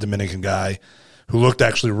it right. He's a Dominican guy who looked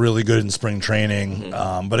actually really good in spring training.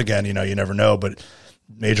 But again, you never know. But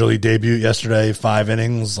Major League debut yesterday, 5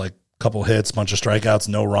 innings, like a couple hits, bunch of strikeouts,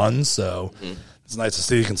 no runs. So it's nice to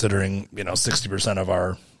see, considering 60%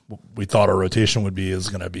 of we thought our rotation is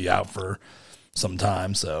going to be out for some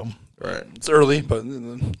time. So right, it's early, but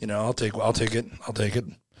I'll take it.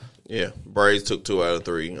 Yeah, Braves took 2 out of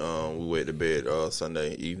 3. We went to bed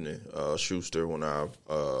Sunday evening. Schuster, one of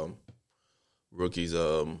our rookies,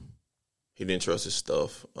 he didn't trust his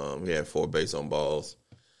stuff. He had 4 base on balls.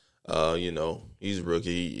 He's a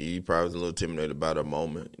rookie. He probably was a little intimidated by the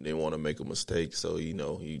moment. He didn't want to make a mistake, so he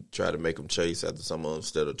tried to make him chase after someone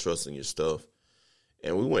instead of trusting your stuff.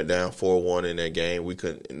 And we went down 4-1 in that game. We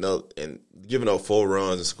couldn't, and giving up 4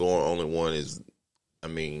 runs and scoring only 1 is,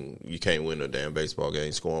 you can't win a damn baseball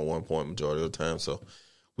game scoring 1 point majority of the time. So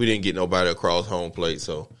we didn't get nobody across home plate.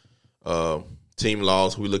 So team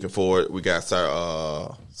lost. We looking forward. We got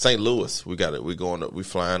St. Louis. We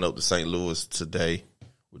flying up to St. Louis today,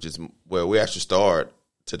 which is where we actually start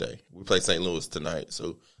today. We play St. Louis tonight.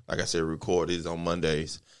 So like I said, record these on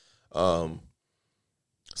Mondays.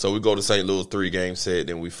 So we go to St. Louis 3-game set,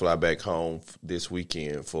 then we fly back home this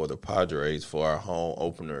weekend for the Padres for our home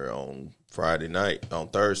opener on Friday night, on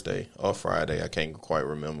Thursday or Friday. I can't quite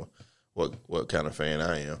remember what kind of fan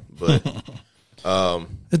I am, but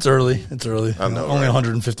it's early. I know, only right?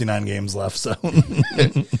 159 games left, so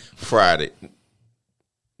Friday.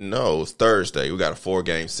 No, it's Thursday. We got a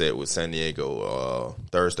 4-game set with San Diego.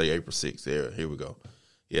 Thursday, April 6th. Here we go.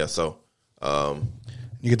 Yeah, so.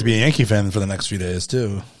 You get to be a Yankee fan for the next few days,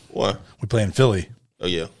 too. What? We play in Philly. Oh,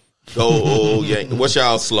 yeah. Go Yanks. What's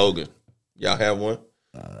y'all's slogan? Y'all have one?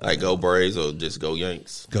 Like go Braves or just go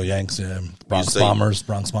Yanks? Go Yanks, yeah. Bronx Bombers.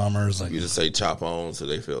 You just say chop on so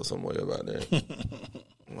they feel some way about that.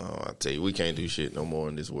 Oh, I tell you, we can't do shit no more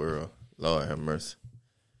in this world. Lord have mercy.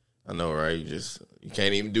 I know, right? You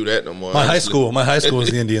can't even do that no more. My high school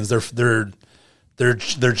is the Indians.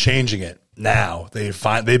 They're changing it now.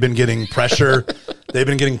 They've been getting pressure. They've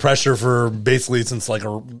been getting pressure for basically since like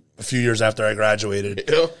a few years after I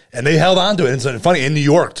graduated, and they held on to it. And it's funny in New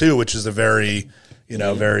York too, which is a very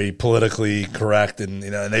very politically correct, and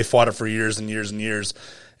and they fought it for years and years and years.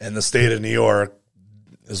 And the state of New York,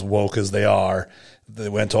 as woke as they are, they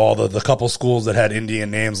went to all the couple schools that had Indian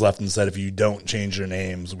names left and said, if you don't change your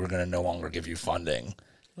names, we're going to no longer give you funding.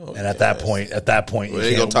 And at that point, well,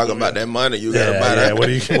 they gonna talk about that money. You gotta buy that. What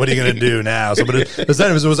are you gonna do now? So, but it was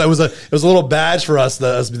a little badge for us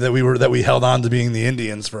that we held on to being the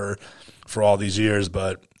Indians for all these years,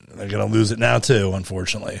 but they're gonna lose it now too,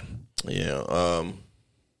 unfortunately. Yeah.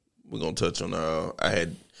 We're gonna touch on I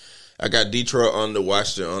got Detroit under,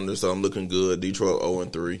 Washington under, so I'm looking good. Detroit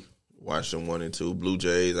 0-3, Washington 1-2. Blue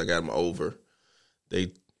Jays, I got them over. They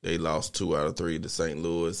lost 2 out of 3 to St.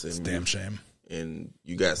 Louis. It's a damn shame. And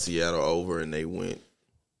you got Seattle over, and they went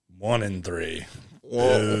 1-3.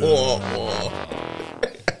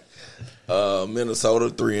 Minnesota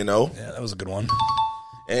 3-0. Yeah, that was a good one.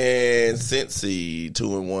 And Cincy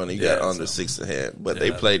 2-1. He got under 6.5, but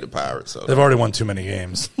they played the Pirates. So they've already won too many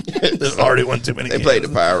games. They played the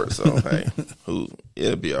Pirates, so hey,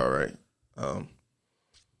 it'll be all right.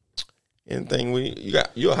 Anything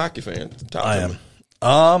you're a hockey fan? I am.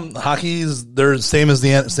 Hockey's they're same as the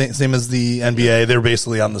NBA. They're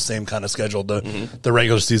basically on the same kind of schedule. The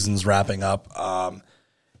regular season's wrapping up,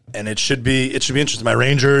 and it should be interesting. My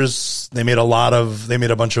Rangers, they made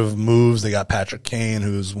a bunch of moves. They got Patrick Kane,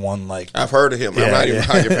 who's won like I've heard of him. I'm not even a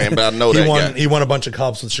hockey fan, but I know that guy. He won a bunch of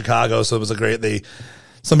cups with Chicago, so it was a great.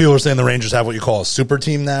 Some people are saying the Rangers have what you call a super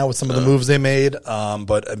team now with some of the moves they made.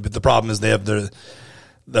 But the problem is they have the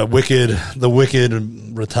wicked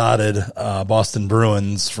retarded Boston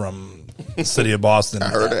Bruins from the city of Boston. I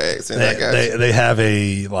heard that accent.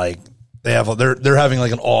 They're having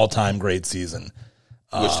like an all-time great season.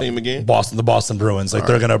 Which team again? The Boston Bruins. They're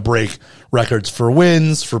going to break records for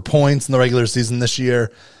wins, for points in the regular season this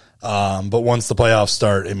year. But once the playoffs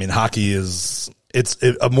start, I mean, hockey it's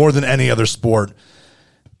more than any other sport.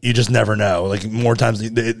 You just never know. Like more times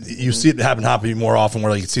you see it happen more often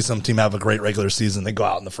where like you see some team have a great regular season, they go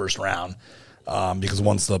out in the first round. because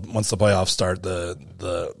once the playoffs start,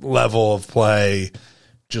 the level of play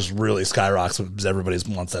just really skyrockets because everybody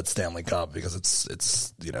wants that Stanley Cup because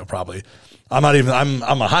it's probably I'm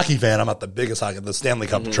a hockey fan. I'm not the biggest hockey. The Stanley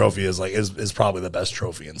Cup trophy is probably the best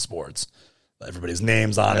trophy in sports. Everybody's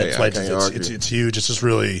names on it. It's huge. It's just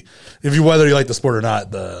really, whether you like the sport or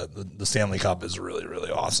not, the Stanley Cup is really,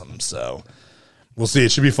 really awesome. So we'll see.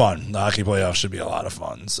 It should be fun. The hockey playoffs should be a lot of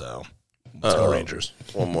fun. So let's go Rangers.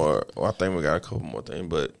 One more. Well, I think we got a couple more things,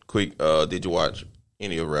 but quick. Did you watch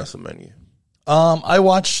any of WrestleMania? I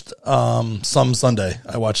watched some Sunday.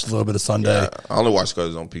 I watched a little bit of Sunday. Yeah, I only watched because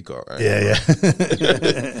it's on Peacock. Right? Yeah.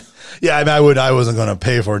 Yeah, I mean, I wasn't going to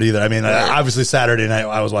pay for it either. I mean, obviously Saturday night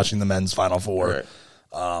I was watching the men's Final Four.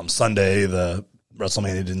 Right. Sunday the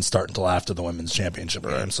WrestleMania didn't start until after the women's championship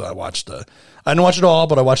game, so I didn't watch it all,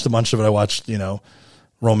 but I watched a bunch of it. I watched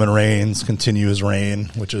Roman Reigns continue his reign,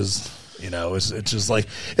 which is it's just like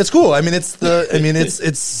it's cool. I mean, it's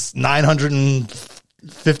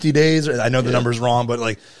 950 days. I know the number's wrong, but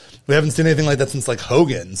like we haven't seen anything like that since like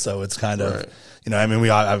Hogan. So it's kind of I mean, we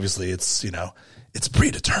obviously it's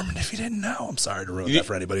predetermined. If you didn't know, I'm sorry to ruin that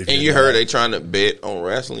for anybody. And you heard they trying to bet on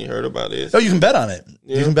wrestling. You heard about this? Oh, you can bet on it.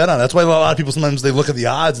 Yeah. You can bet on it. That's why a lot of people sometimes they look at the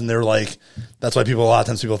odds and they're like, that's why a lot of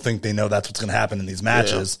times people think they know that's what's going to happen in these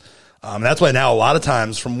matches. Yeah. And that's why now a lot of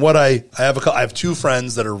times, from what I have two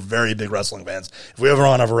friends that are very big wrestling fans. If we ever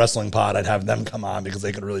have a wrestling pod, I'd have them come on because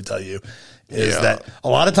they could really tell you that a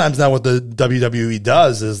lot of times now what the WWE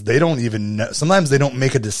does is they don't even know, sometimes they don't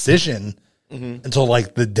make a decision until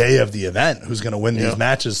like the day of the event who's going to win these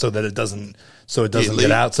matches so that it doesn't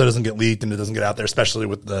get out, so it doesn't get leaked and it doesn't get out there, especially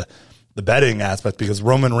with the betting aspect, because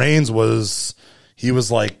Roman Reigns was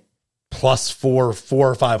like plus four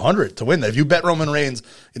or 500 to win that. If you bet Roman Reigns,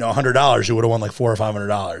 $100, you would have won like $400 or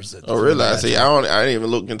 $500. Oh, really? I see. I didn't even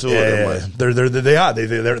look into it that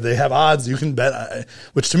much. They have odds. You can bet,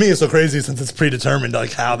 which to me is so crazy since it's predetermined,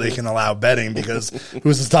 like how they can allow betting. Because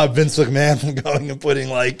who's to stop Vince McMahon from going and putting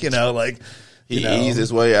he eased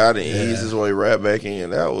his way out and eased his way right back in.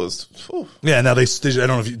 That was Now I don't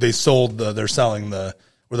know if they sold they're selling where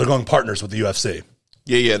they're going partners with the UFC.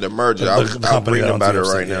 Yeah, the merger. I'll read about it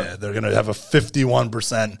right now. They're going to have a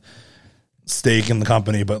 51% stake in the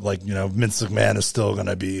company, but Vince McMahon is still going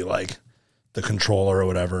to be like the controller or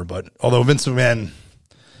whatever. But although Vince McMahon,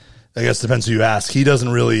 I guess depends who you ask, he doesn't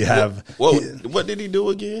really have. What did he do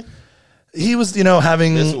again? He was,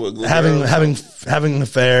 having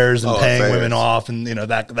affairs and paying women off, and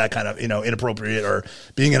that kind of inappropriate or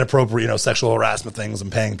being inappropriate, sexual harassment things,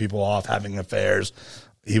 and paying people off, having affairs.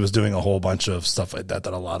 He was doing a whole bunch of stuff like that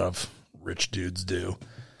a lot of rich dudes do,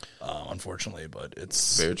 unfortunately. But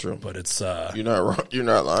it's very true. But it's you're not wrong. You're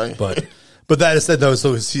not lying. But that is said though,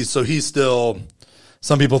 so he's still.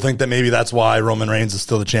 Some people think that maybe that's why Roman Reigns is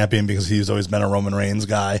still the champion, because he's always been a Roman Reigns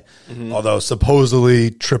guy. Mm-hmm. Although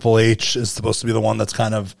supposedly Triple H is supposed to be the one that's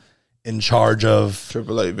kind of in charge of.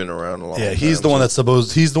 Triple H been around a long time. Yeah, he's the one that's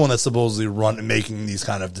supposedly making these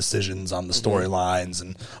kind of decisions on the storylines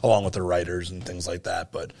and along with the writers and things like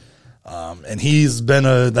that. But and he's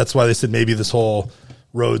been that's why they said maybe this whole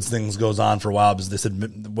Rhodes things goes on for a while, because they said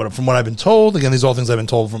from what I've been told, again, these are all things I've been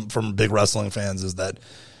told from big wrestling fans, is that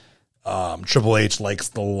Triple H likes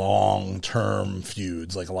the long-term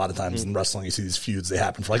feuds. Like a lot of times in wrestling, you see these feuds, they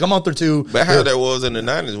happen for like a month or two. But how that was in the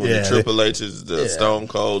 90s when the Triple H's, the Stone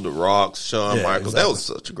Cold, the Rocks, Shawn Michaels. Exactly. That was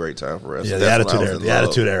such a great time for wrestling. Yeah, the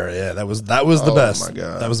Attitude Era. Yeah, that was the best. Oh my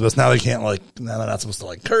God. That was the best. Now they can't now they're not supposed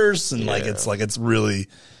to curse, and it's really.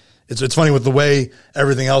 It's funny with the way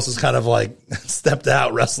everything else is kind of stepped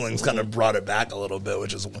out. Wrestling's kind of brought it back a little bit,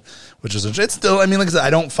 which is it's still. I mean, like I said, I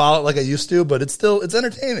don't follow it like I used to, but it's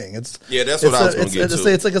entertaining. That's what I was going to get to.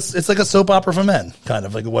 It's like a soap opera for men, kind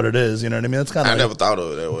of like what it is. You know what I mean? It's kind of. I never thought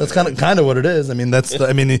of it that way. That's kind of what it is. I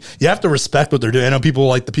mean, you have to respect what they're doing. I know people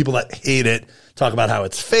the people that hate it talk about how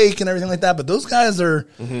it's fake and everything like that, but those guys are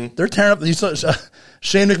they're tearing up. You saw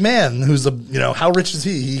Shane McMahon, who's how rich is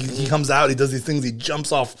he? He comes out, he does these things, he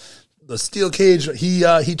jumps off the steel cage.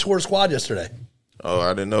 He tore his quad yesterday. Oh, I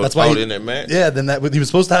didn't know. That's why in that match. Yeah, then he was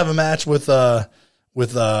supposed to have a match with the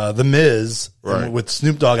Miz, right, with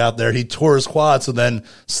Snoop Dogg out there. He tore his quad, so then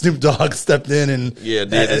Snoop Dogg stepped in and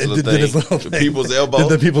did his little thing. The people's elbow, did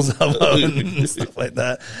the people's elbow and stuff like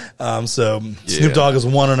that. Snoop Dogg is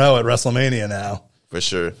 1-0 at WrestleMania now. For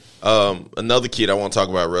sure. Another kid I want to talk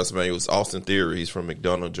about at WrestleMania was Austin Theory. He's from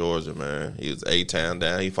McDonough, Georgia, man. He was A-Town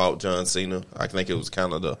down. He fought John Cena. I think it was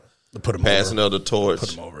kind of the passing of the torch.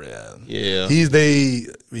 Put him over, yeah. Yeah. They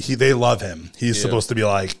love him. He's supposed to be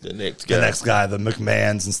like the next guy. The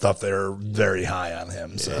McMahons and stuff, they're very high on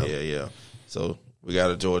him. So yeah. So we got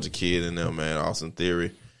a Georgia kid in there, man, Austin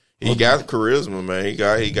Theory. He got charisma, man. He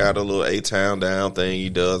got a little A-Town down thing he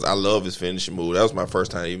does. I love his finishing move. That was my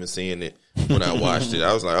first time even seeing it when I watched it.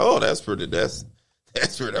 I was like, oh, that's pretty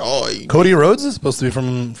hard. Cody Rhodes is supposed to be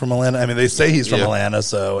from Atlanta. I mean, they say he's from Atlanta,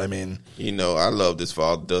 so I mean, I love this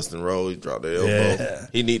fall. Dustin Rhodes dropped the elbow. Yeah.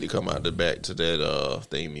 He need to come out the back to that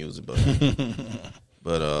theme music, but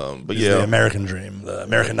the American Dream, the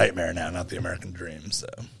American Nightmare now, not the American Dream. So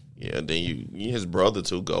yeah, then his brother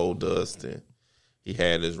too, Goldust, and he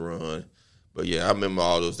had his run. But yeah, I remember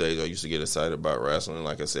all those days I used to get excited about wrestling.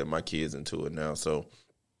 Like I said, my kids into it now. So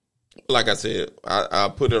like I said, I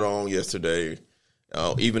put it on yesterday.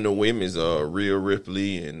 Even the women's, Rhea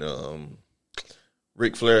Ripley and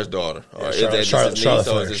Ric Flair's daughter. Charlotte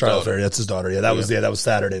Flair. That's his daughter. Yeah, that was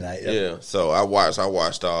Saturday night. Yeah. So I watched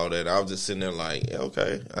all that. I was just sitting there like,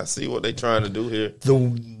 okay, I see what they're trying to do here. I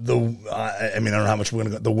mean, I don't know how much we're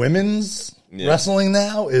gonna go. The women's wrestling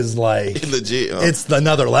now is like legit. It's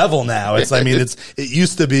another level now. It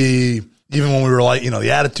used to be. Even when we were like,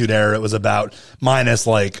 the Attitude Era, it was about minus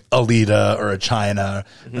like Alita or a Chyna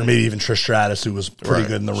or maybe even Trish Stratus, who was pretty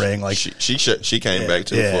good in the ring. Like she came back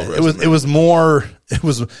to it was more. It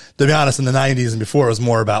was, to be honest, in the '90s and before, it was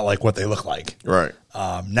more about like what they look like. Right.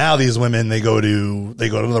 Now these women, they go to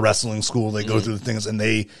the wrestling school, they go through the things, and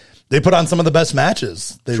they put on some of the best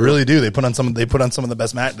matches. They really do. They put on some of the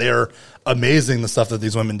best matches. They are amazing. The stuff that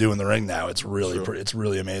these women do in the ring now, it's really it's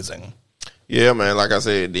really amazing. Yeah, man. Like I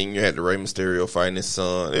said, then you had the Rey Mysterio fighting his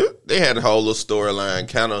son. They had a whole little storyline.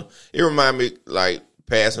 Kind of, it reminded me like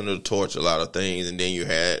passing the torch a lot of things, and then you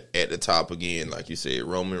had at the top again, like you said,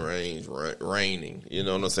 Roman Reigns reigning. You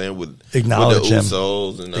know what I'm saying? With the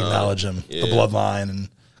Usos and acknowledge him, the Bloodline and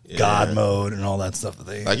God mode and all that stuff that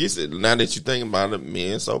they. Like you said, now that you think about it,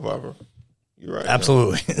 men soap opera. You're right.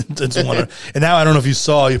 Absolutely. And now I don't know if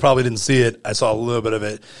you probably didn't see it. I saw a little bit of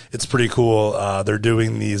it. It's pretty cool. They're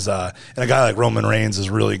doing these, and a guy like Roman Reigns is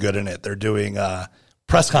really good in it. They're doing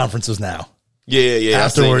press conferences now. Yeah.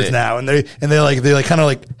 Afterwards now, and they kind of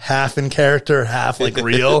like half in character, half like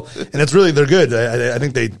real, and it's really they're good. I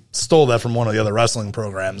think they stole that from one of the other wrestling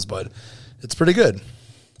programs, but it's pretty good.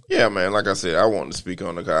 Yeah, man. Like I said, I wanted to speak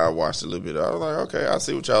on the guy. I watched a little bit. I was like, okay, I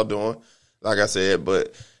see what y'all doing. Like I said,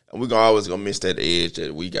 but. We're always going to miss that edge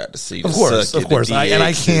that we got to see. Of course.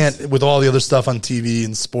 I can't, with all the other stuff on TV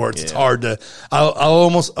and sports, it's hard to, I'll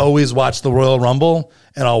almost always watch the Royal Rumble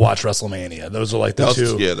and I'll watch WrestleMania. Those are like the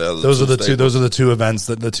two. Yeah, those are the two events,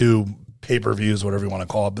 the two pay-per-views, whatever you want to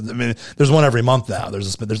call it. But I mean, there's one every month now.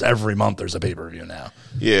 There's every month there's a pay-per-view now.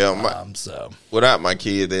 Yeah. Without my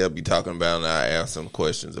kid, they'll be talking about it and I ask them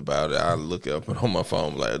questions about it. I look up on my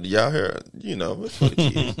phone like, y'all hear, it's for the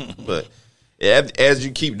kids. But. As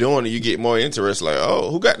you keep doing it, you get more interest. Like,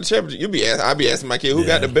 oh, who got the championship? I'll be asking my kid, who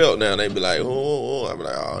got the belt now? And they be like, oh. I'll be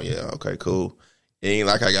like, oh, yeah, okay, cool. It ain't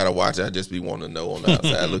like I got to watch it. I just be wanting to know on the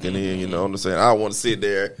outside looking in, you know what I'm saying? I don't want to sit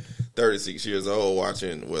there 36 years old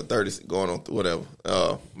watching, 30, going on, whatever.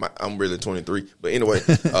 I'm really 23. But anyway.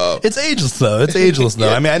 It's ageless, though.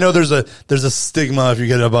 Yeah. I mean, I know there's a stigma if you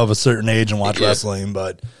get above a certain age and watch wrestling,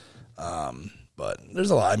 but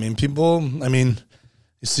there's a lot. I mean,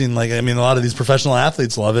 you've seen, a lot of these professional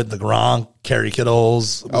athletes love it. The Gronk, Kerry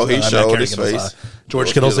Kittles. He showed his face.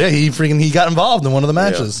 George Kittles. Yeah, he got involved in one of the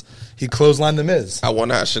matches. Yeah. He clotheslined the Miz. I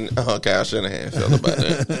wonder how Kyle Shanahan felt about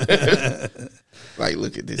that. Like,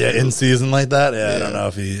 look at this. Yeah, in season like that. Yeah, I don't know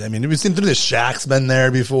if we've seen through this. Shaq's been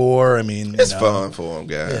there before. I mean, it's fun for him,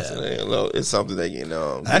 guys. Yeah. It's something they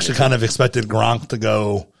I actually kind of expected Gronk to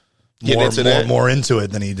go more into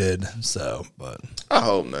it than he did. So, but I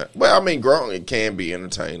hope not. Well, I mean, Gronk can be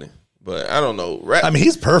entertaining, but I don't know.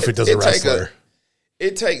 He's perfect as a wrestler.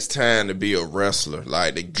 It takes time to be a wrestler.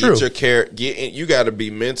 Like to get your character, you got to be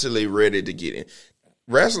mentally ready to get in.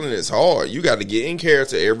 Wrestling is hard. You got to get in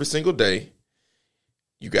character every single day.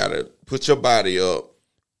 You got to put your body up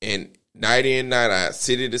and night in, night out,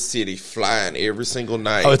 city to city, flying every single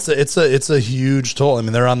night. Oh, it's a huge toll. I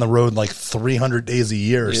mean, they're on the road like 300 days a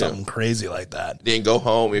year or something crazy like that. Then go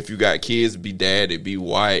home. If you got kids, be daddy, be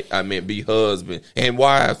be husband, and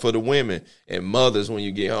wife for the women, and mothers when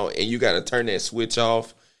you get home. And you got to turn that switch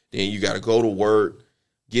off. Then you got to go to work,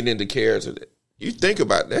 get into character. You think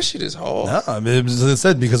about it, that shit is hard. No, I mean, as I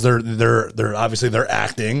said, because they're obviously they're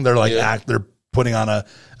acting. They're like they're putting on a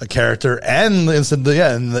character and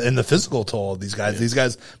in the physical toll. These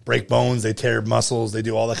guys break bones, they tear muscles, they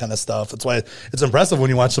do all that kind of stuff. That's why it's impressive when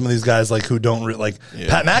you watch some of these guys like who don't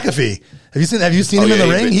Pat McAfee. Have you seen him in the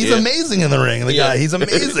ring? He's amazing in the ring. The guy, he's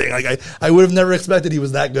amazing. Like I would have never expected he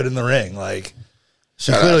was that good in the ring. Like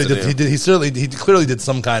he clearly did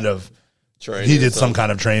some kind of training. He did some kind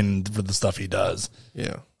of training for the stuff he does.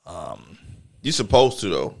 Yeah. You're supposed to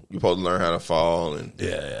though. You're supposed to learn how to fall and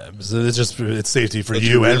So it's safety for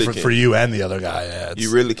you really and for you and the other guy. Yeah,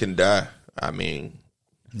 you really can die. I mean,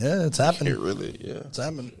 it's happening. It really, it's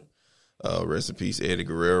happening. Rest in peace, Eddie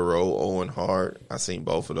Guerrero, Owen Hart. I seen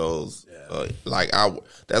both of those. Yeah.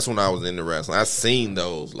 That's when I was into wrestling. I seen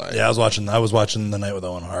those. I was watching the night with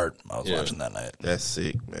Owen Hart. I was watching that night. That's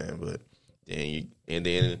sick, man. But then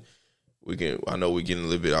I know we're getting a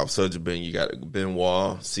little bit off subject, but you got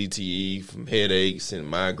Benoit, CTE from headaches and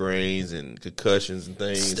migraines and concussions and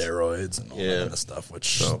things, steroids and all that kind of stuff,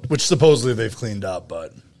 which supposedly they've cleaned up,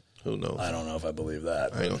 but who knows? I don't know if I believe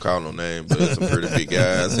that. I ain't gonna call no name, but some pretty big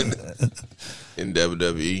guys in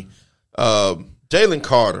WWE. Jalen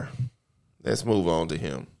Carter. Let's move on to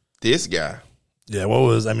him. This guy. Yeah,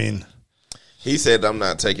 he said, I'm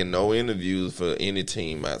not taking no interviews for any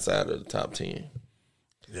team outside of the top 10.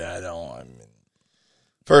 Yeah,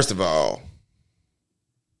 first of all,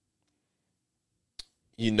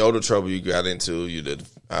 you know the trouble you got into,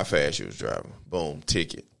 how fast you was driving. Boom,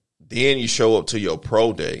 ticket. Then you show up to your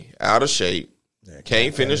pro day, out of shape,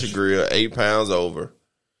 can't finish a grill, 8 pounds over,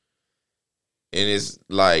 and it's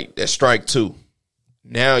like, that's strike 2.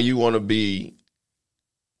 Now you want to be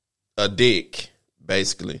a dick,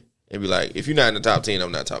 basically, and be like, if you're not in the top 10,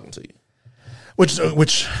 I'm not talking to you. Which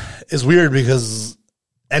is weird because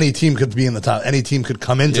any team could be in the top. Any team could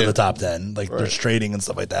come into the top 10. There's trading and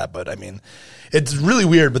stuff like that. But it's really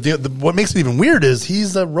weird. But what makes it even weird is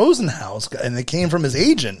he's a Rosenhaus, and it came from his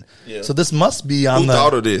agent. Yeah. So this must be on Who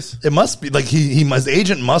thought of this? It must be his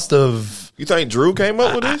agent must have. You think Drew came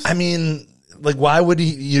up with this? Why would he?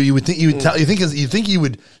 You would think you think you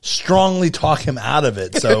would strongly talk him out of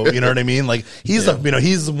it. So you know what I mean. He's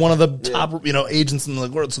he's one of the top agents in the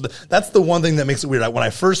world. So that's the one thing that makes it weird. When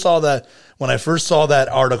I first saw that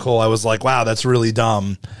article, I was like, wow, that's really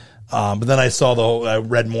dumb. But then I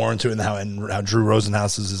read more into it and how Drew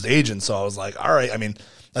Rosenhaus is his agent. So I was like, all right.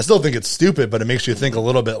 I still think it's stupid, but it makes you think a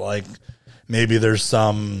little bit like maybe there's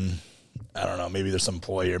some. I don't know. Maybe there's some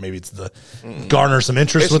ploy here. Maybe it's the garner some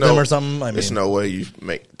interest with him or something. There's no way you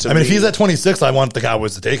make. If he's at 26, I want the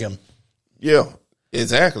Cowboys to take him. Yeah,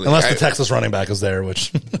 exactly. Unless the Texas running back is there,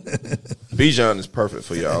 which Bijan is perfect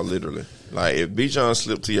for y'all. Literally, if Bijan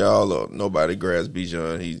slipped to y'all or nobody grabs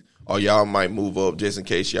Bijan, or y'all might move up just in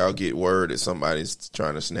case y'all get word that somebody's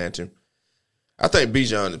trying to snatch him. I think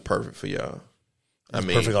Bijan is perfect for y'all. He's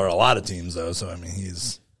perfect for a lot of teams, though. So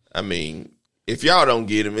he's. If y'all don't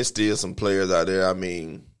get him, it's still some players out there. I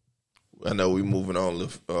know we're moving on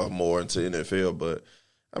more into NFL, but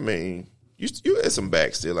you had some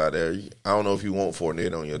backs still out there. I don't know if you want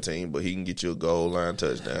Fournette on your team, but he can get you a goal line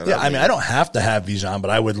touchdown. Yeah, I don't have to have Bijan,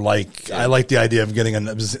 but I would I like the idea of getting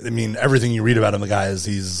everything you read about him, the guy is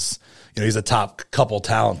he's a top couple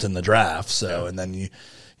talent in the draft. So and then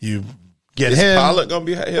you get him. Is Pollard gonna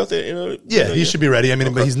be healthy? He should be ready.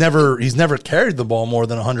 But he's never carried the ball more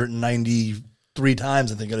than 193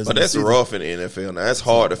 times, I think it is. But that's rough in the NFL now. That's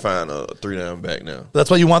hard to find a 3-down back now. That's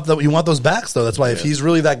why you want those backs though. That's why if he's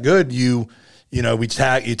really that good, you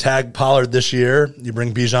tag Pollard this year, you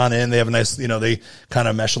bring Bijan in, they have a nice, they kind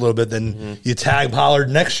of mesh a little bit, then you tag Pollard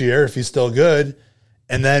next year if he's still good,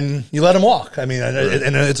 and then you let him walk. And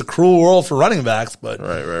it's a cruel world for running backs, but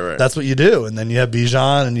right. That's what you do. And then you have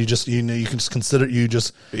Bijan, and you can just consider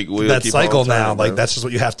that cycle now. That's just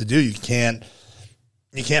what you have to do. You can't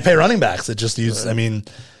pay running backs. It just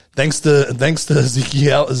thanks to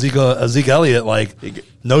Zeke Elliott,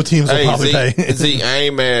 no teams will probably pay. Zeke, I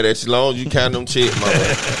ain't mad at you. As long as you count them checks, mama.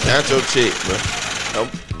 Count your checks, bro.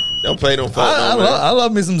 Don't play them folk. I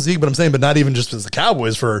love me some Zeke, but I'm saying, but not even just as the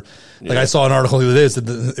Cowboys. I saw an article the other day that said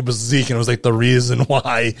it was Zeke, and it was the reason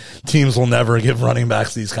why teams will never give running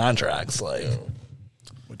backs these contracts,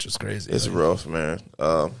 which is crazy. It's rough, man.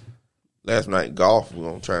 Last night, golf, we're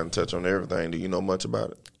going to try and touch on everything. Do you know much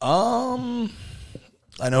about it?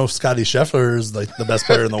 I know Scotty Scheffler is the best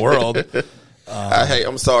player in the world.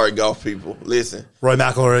 I'm sorry, golf people. Listen. Roy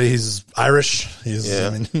McIlroy, he's Irish.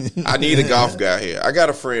 I need a golf guy here. I got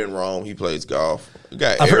a friend, Rome. He plays golf.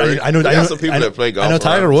 I know some people that play golf. I know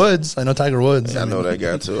Tiger Woods. I know that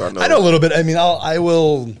guy, too. I know a little bit. I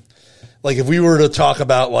will, if we were to talk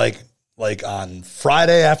about, on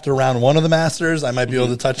Friday after round 1 of the Masters, I might be able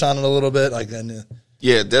to touch on it a little bit.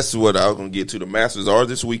 Yeah, that's what I was going to get to. The Masters are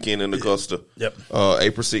this weekend in Augusta. Yep.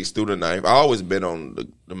 April 6th through the 9th. I always bet on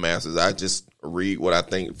the Masters. I just read what I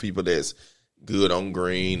think people that's good on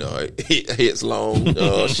green or hits long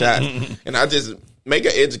shot. And I just make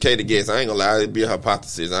an educated guess. I ain't going to lie. It'd be a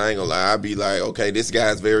hypothesis. I ain't going to lie. I'd be like, okay, this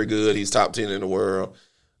guy's very good. He's top 10 in the world.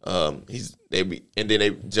 And then they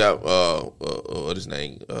jump, what his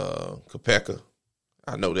name? Kopeka.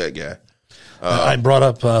 I know that guy. I brought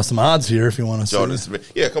up some odds here if you want to see. Jordan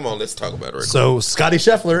Smith. Yeah, come on, let's talk about it. So Scotty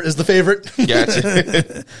Scheffler is the favorite.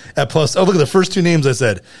 Gotcha. At plus, look at the first two names I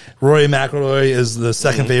said. Rory McIlroy is the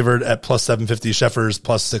second favorite at plus 750. Scheffler's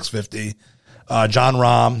plus 650. John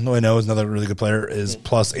Rahm, who I know is another really good player, is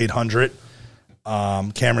plus 800.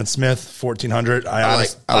 Cameron Smith, 1400. I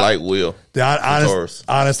like Will.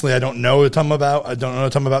 Honestly, I don't know a ton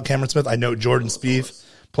about Cameron Smith. I know Jordan Spieth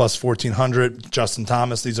plus 1400. Justin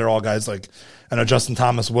Thomas. These are all guys like, I know Justin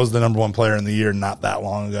Thomas was the number one player in the year not that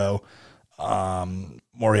long ago.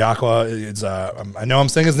 Morikawa is I know I'm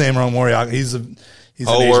saying his name wrong. Morikawa. He's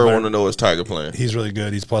word want to know is Tiger playing. He's really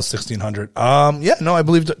good. He's plus 1600. I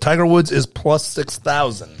believe Tiger Woods is plus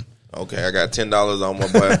 6,000. Okay, I got $10 on my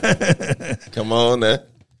boy. Come on, now.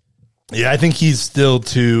 Yeah, I think he's still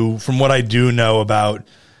from what I do know about.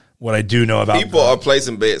 People are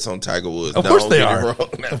placing bets on Tiger Woods. Of course they are.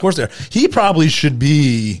 Of course they are. He probably should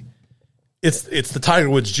be. It's the Tiger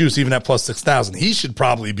Woods juice, even at plus 6,000. He should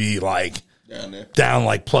probably be like down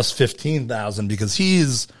like plus 15,000 because he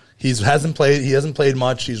hasn't played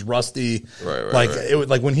much. He's rusty. Right. It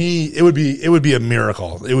would be a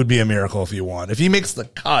miracle. It would be a miracle if he won. If he makes the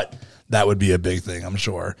cut, that would be a big thing, I'm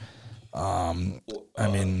sure. I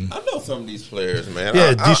know some of these players, man.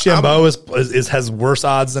 Yeah, DeChambeau has worse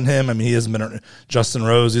odds than him. I mean, he hasn't been. Justin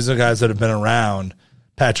Rose. These are guys that have been around.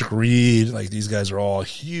 Patrick Reed. Like these guys are all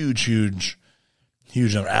huge.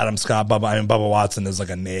 Adam Scott, Bubba Watson is like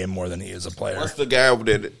a name more than he is a player. What's the guy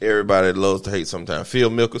that everybody loves to hate sometimes? Phil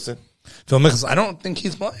Mickelson. I don't think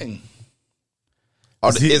he's playing.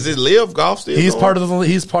 Is it Live Golf still? He's part of the Live.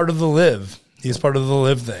 He's part of the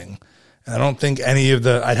Live thing. And I don't think any of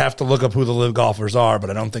I'd have to look up who the Live golfers are,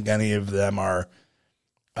 but I don't think any of them are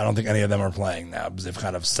playing now because they've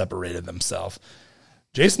kind of separated themselves.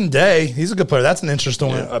 Jason Day, he's a good player. That's an interesting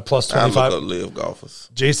one at plus 25. I look up Live golfers.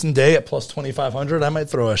 Jason Day at plus 2,500. I might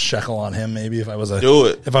throw a shekel on him maybe if I was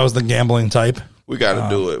if I was the gambling type. We got to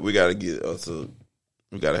do it. We got to get us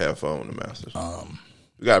we got to have fun with the Masters.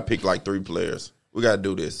 We got to pick like 3 players. We got to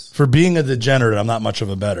do this. For being a degenerate, I'm not much of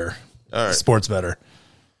a bettor. All right. Sports bettor.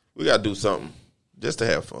 We got to do something just to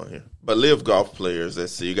have fun here. But Live golf players,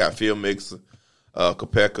 let's see. You got Phil Mickelson,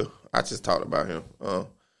 Koepka. I just talked about him.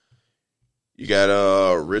 You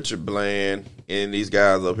got Richard Bland, and these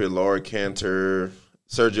guys up here, Laurie Cantor,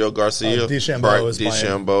 Sergio Garcia.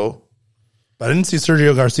 DeChambeau. But I didn't see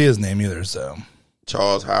Sergio Garcia's name either, so.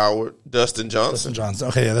 Charles Howard, Dustin Johnson.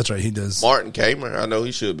 Okay, yeah, that's right. He does. Martin Kamer. I know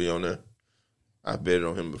he should be on there. I've betted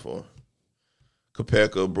on him before.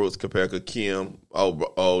 Brooks Koepka, Kim.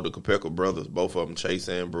 The Koepka brothers, both of them, Chase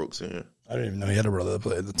and Brooks in here. I didn't even know he had a brother that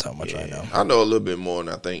played. That's how much I know. I know a little bit more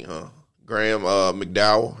than I think, huh? Graham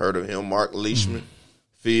McDowell, heard of him. Mark Leishman,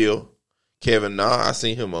 Phil, Kevin Na. I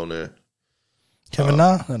seen him on there. Kevin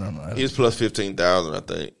Na? I don't know. He's plus 15,000, I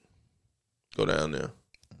think. Go down there.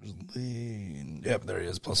 Yep, there he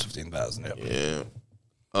is, plus 15,000. Yep. Yeah.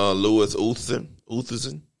 Lewis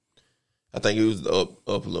Utherson. I think he was up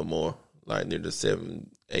a little more, like near the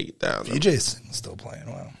 7,000-8,000. VJ's still playing.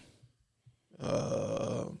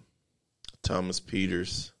 Wow. Thomas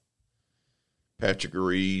Peters, Patrick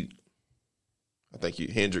Reed. I think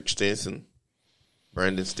Hendrick Stenson,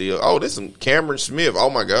 Brandon Steele. Oh, there's some Cameron Smith. Oh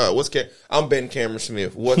my God, I'm betting Cameron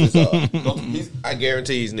Smith. What is I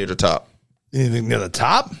guarantee he's near the top. Anything near the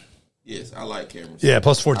top? Yes, I like Cameron Smith. Yeah,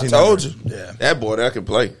 plus 14. I told you. Yeah, that boy that can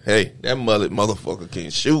play. Hey, that motherfucker can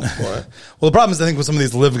shoot, boy. Well, the problem is I think with some of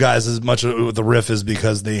these Live guys, as much with the riff is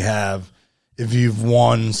because they have. If you've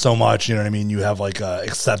won so much, you know what I mean. You have like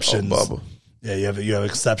exceptions. Oh, Bubba. Yeah, you have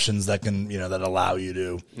exceptions that can that allow you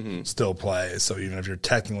to still play. So even if you're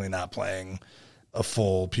technically not playing a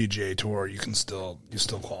full PGA Tour, you still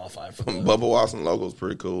qualify for that. Bubba Watson logo is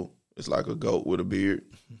pretty cool. It's like a goat with a beard.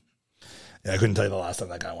 Yeah, I couldn't tell you the last time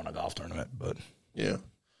that guy won a golf tournament, but yeah.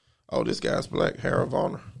 Oh, this guy's black. Hair of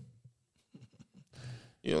honor.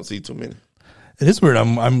 You don't see too many. It is weird.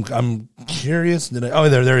 I'm curious.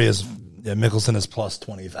 There he is. Yeah, Mickelson is plus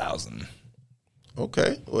 20,000.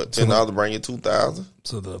 Okay, what $10 to bring you 2,000?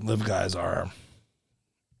 So the Live guys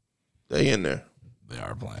they in there. They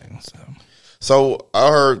are playing. So I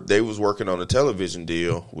heard they was working on a television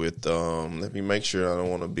deal with. Let me make sure I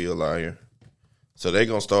don't want to be a liar. So they're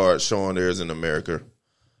gonna start showing theirs in America,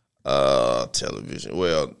 television.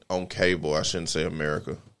 Well, on cable, I shouldn't say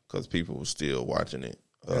America because people were still watching it.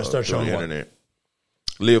 Start showing the internet.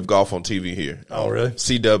 Live golf on TV here. Oh, really?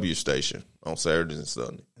 CW station on Saturdays and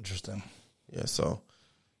Sundays. Interesting. Yeah, so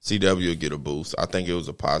CW will get a boost. I think it was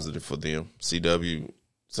a positive for them. CW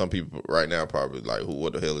some people right now probably like,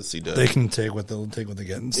 what the hell is CW? They can take what they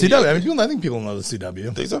get. CW. I mean, I think people know the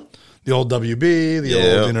CW. Think so? The old WB, the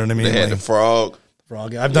old, you know what I mean? They had the Frog.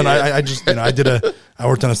 I've done. I just, I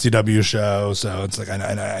worked on a CW show, so it's like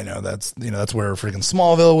I know that's that's where freaking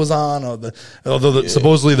Smallville was on. Although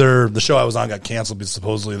supposedly the show I was on got canceled because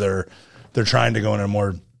supposedly they're trying to go in a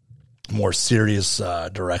more serious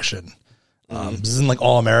direction. Isn't like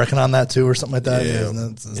All American on that too, or something like that?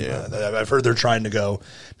 Yeah. I've heard they're trying to go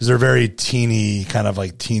because they're very teeny, kind of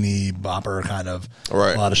like teeny bopper kind of.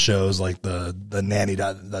 Right. A lot of shows like the Nanny,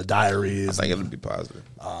 the Diaries. I think it'll be positive.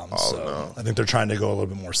 I think they're trying to go a little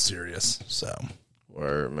bit more serious. So,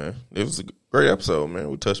 word, man, it was a great episode,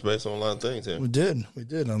 man. We touched base on a lot of things here. We did.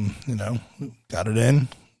 Got it in.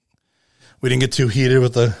 We didn't get too heated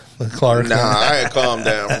with the Clark. Nah, I had calmed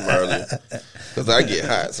down from earlier because I get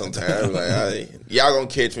hot sometimes. Like, y'all gonna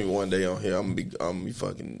catch me one day on here. I'm gonna be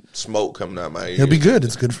fucking smoke coming out my ears. It'll be good.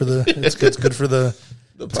 It's good for the. It's good for the.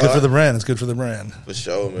 It's good for the brand. It's good for the brand. For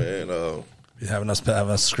sure, man. Having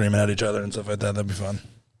us screaming at each other and stuff like that. That'd be fun.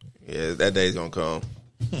 Yeah, that day's gonna come.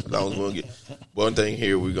 As long as we don't get one thing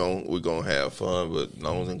here, we're gonna have fun, but as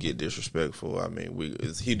long as we don't get disrespectful. I mean,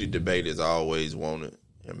 it's heated debate as I always wanted.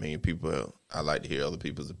 I mean, I like to hear other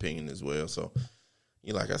people's opinion as well. So,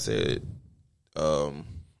 like I said, as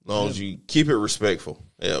long as you keep it respectful,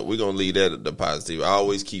 we're going to leave that at the positive. I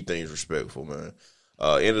always keep things respectful, man.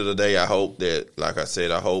 End of the day, I hope that, like I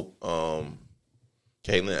said, Caitlin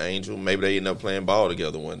and Angel, maybe they end up playing ball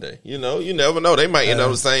together one day. You never know. They might end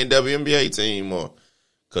up the same WNBA team or.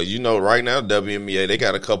 Because, right now, WNBA, they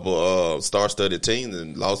got a couple star-studded teams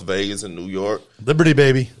in Las Vegas and New York. Liberty,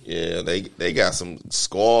 baby. Yeah, they got some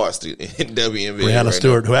squads in WNBA. Brianna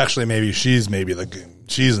Stewart, who actually she's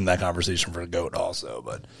in that conversation for a GOAT also,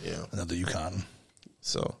 but another UConn.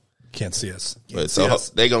 So. Can't see us.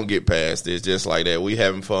 They going to get past this just like that. We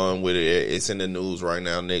having fun with it. It's in the news right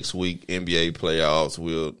now. Next week, NBA playoffs.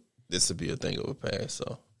 This will be a thing of a past.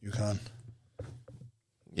 So UConn.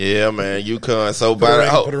 Yeah, man, UConn. So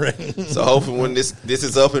so hopefully when this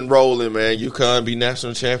is up and rolling, man, UConn be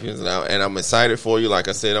national champions now, and I'm excited for you. Like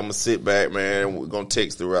I said, I'm gonna sit back, man. We're gonna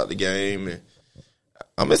text throughout the game, and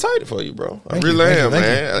I'm excited for you, bro. I really am,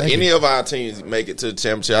 man. Any of our teams make it to the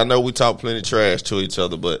championship. I know we talk plenty trash to each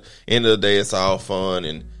other, but end of the day, it's all fun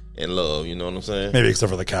and love. You know what I'm saying? Maybe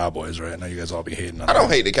except for the Cowboys, right? I know you guys all be hating on I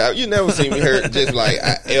don't hate the Cowboys. You never see me hurt just like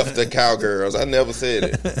I F the Cowgirls. I never said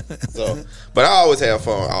it. So, but I always have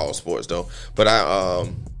fun with all sports, though. But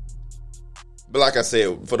but like I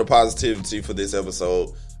said, for the positivity for this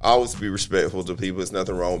episode, always be respectful to people. There's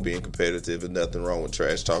nothing wrong with being competitive. There's nothing wrong with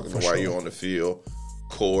trash talking while you're on the field,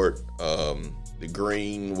 court, the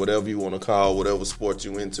green, whatever you want to call, whatever sport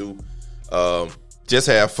you into. Just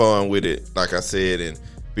have fun with it, like I said, and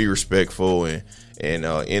be respectful. And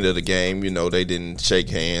end of the game, they didn't shake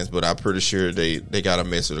hands, but I'm pretty sure they got a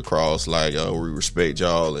message across like, we respect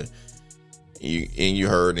y'all. And you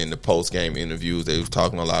heard in the post game interviews they was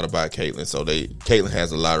talking a lot about Caitlin, so Caitlin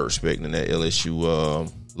has a lot of respect in that LSU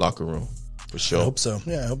locker room for sure. I hope so.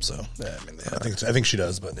 Yeah, I hope so. Yeah, I think she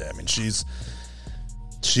does, but I mean she's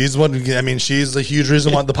she's a huge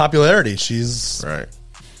reason why the popularity. She's right.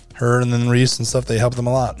 Her and then Reese and stuff, they help them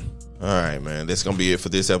a lot. All right, man. That's going to be it for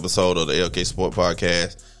this episode of the LK Sport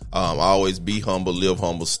Podcast. Always be humble, live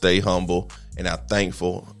humble, stay humble, and I'm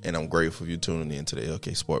thankful and I'm grateful for you tuning in to the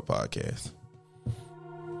LK Sport Podcast.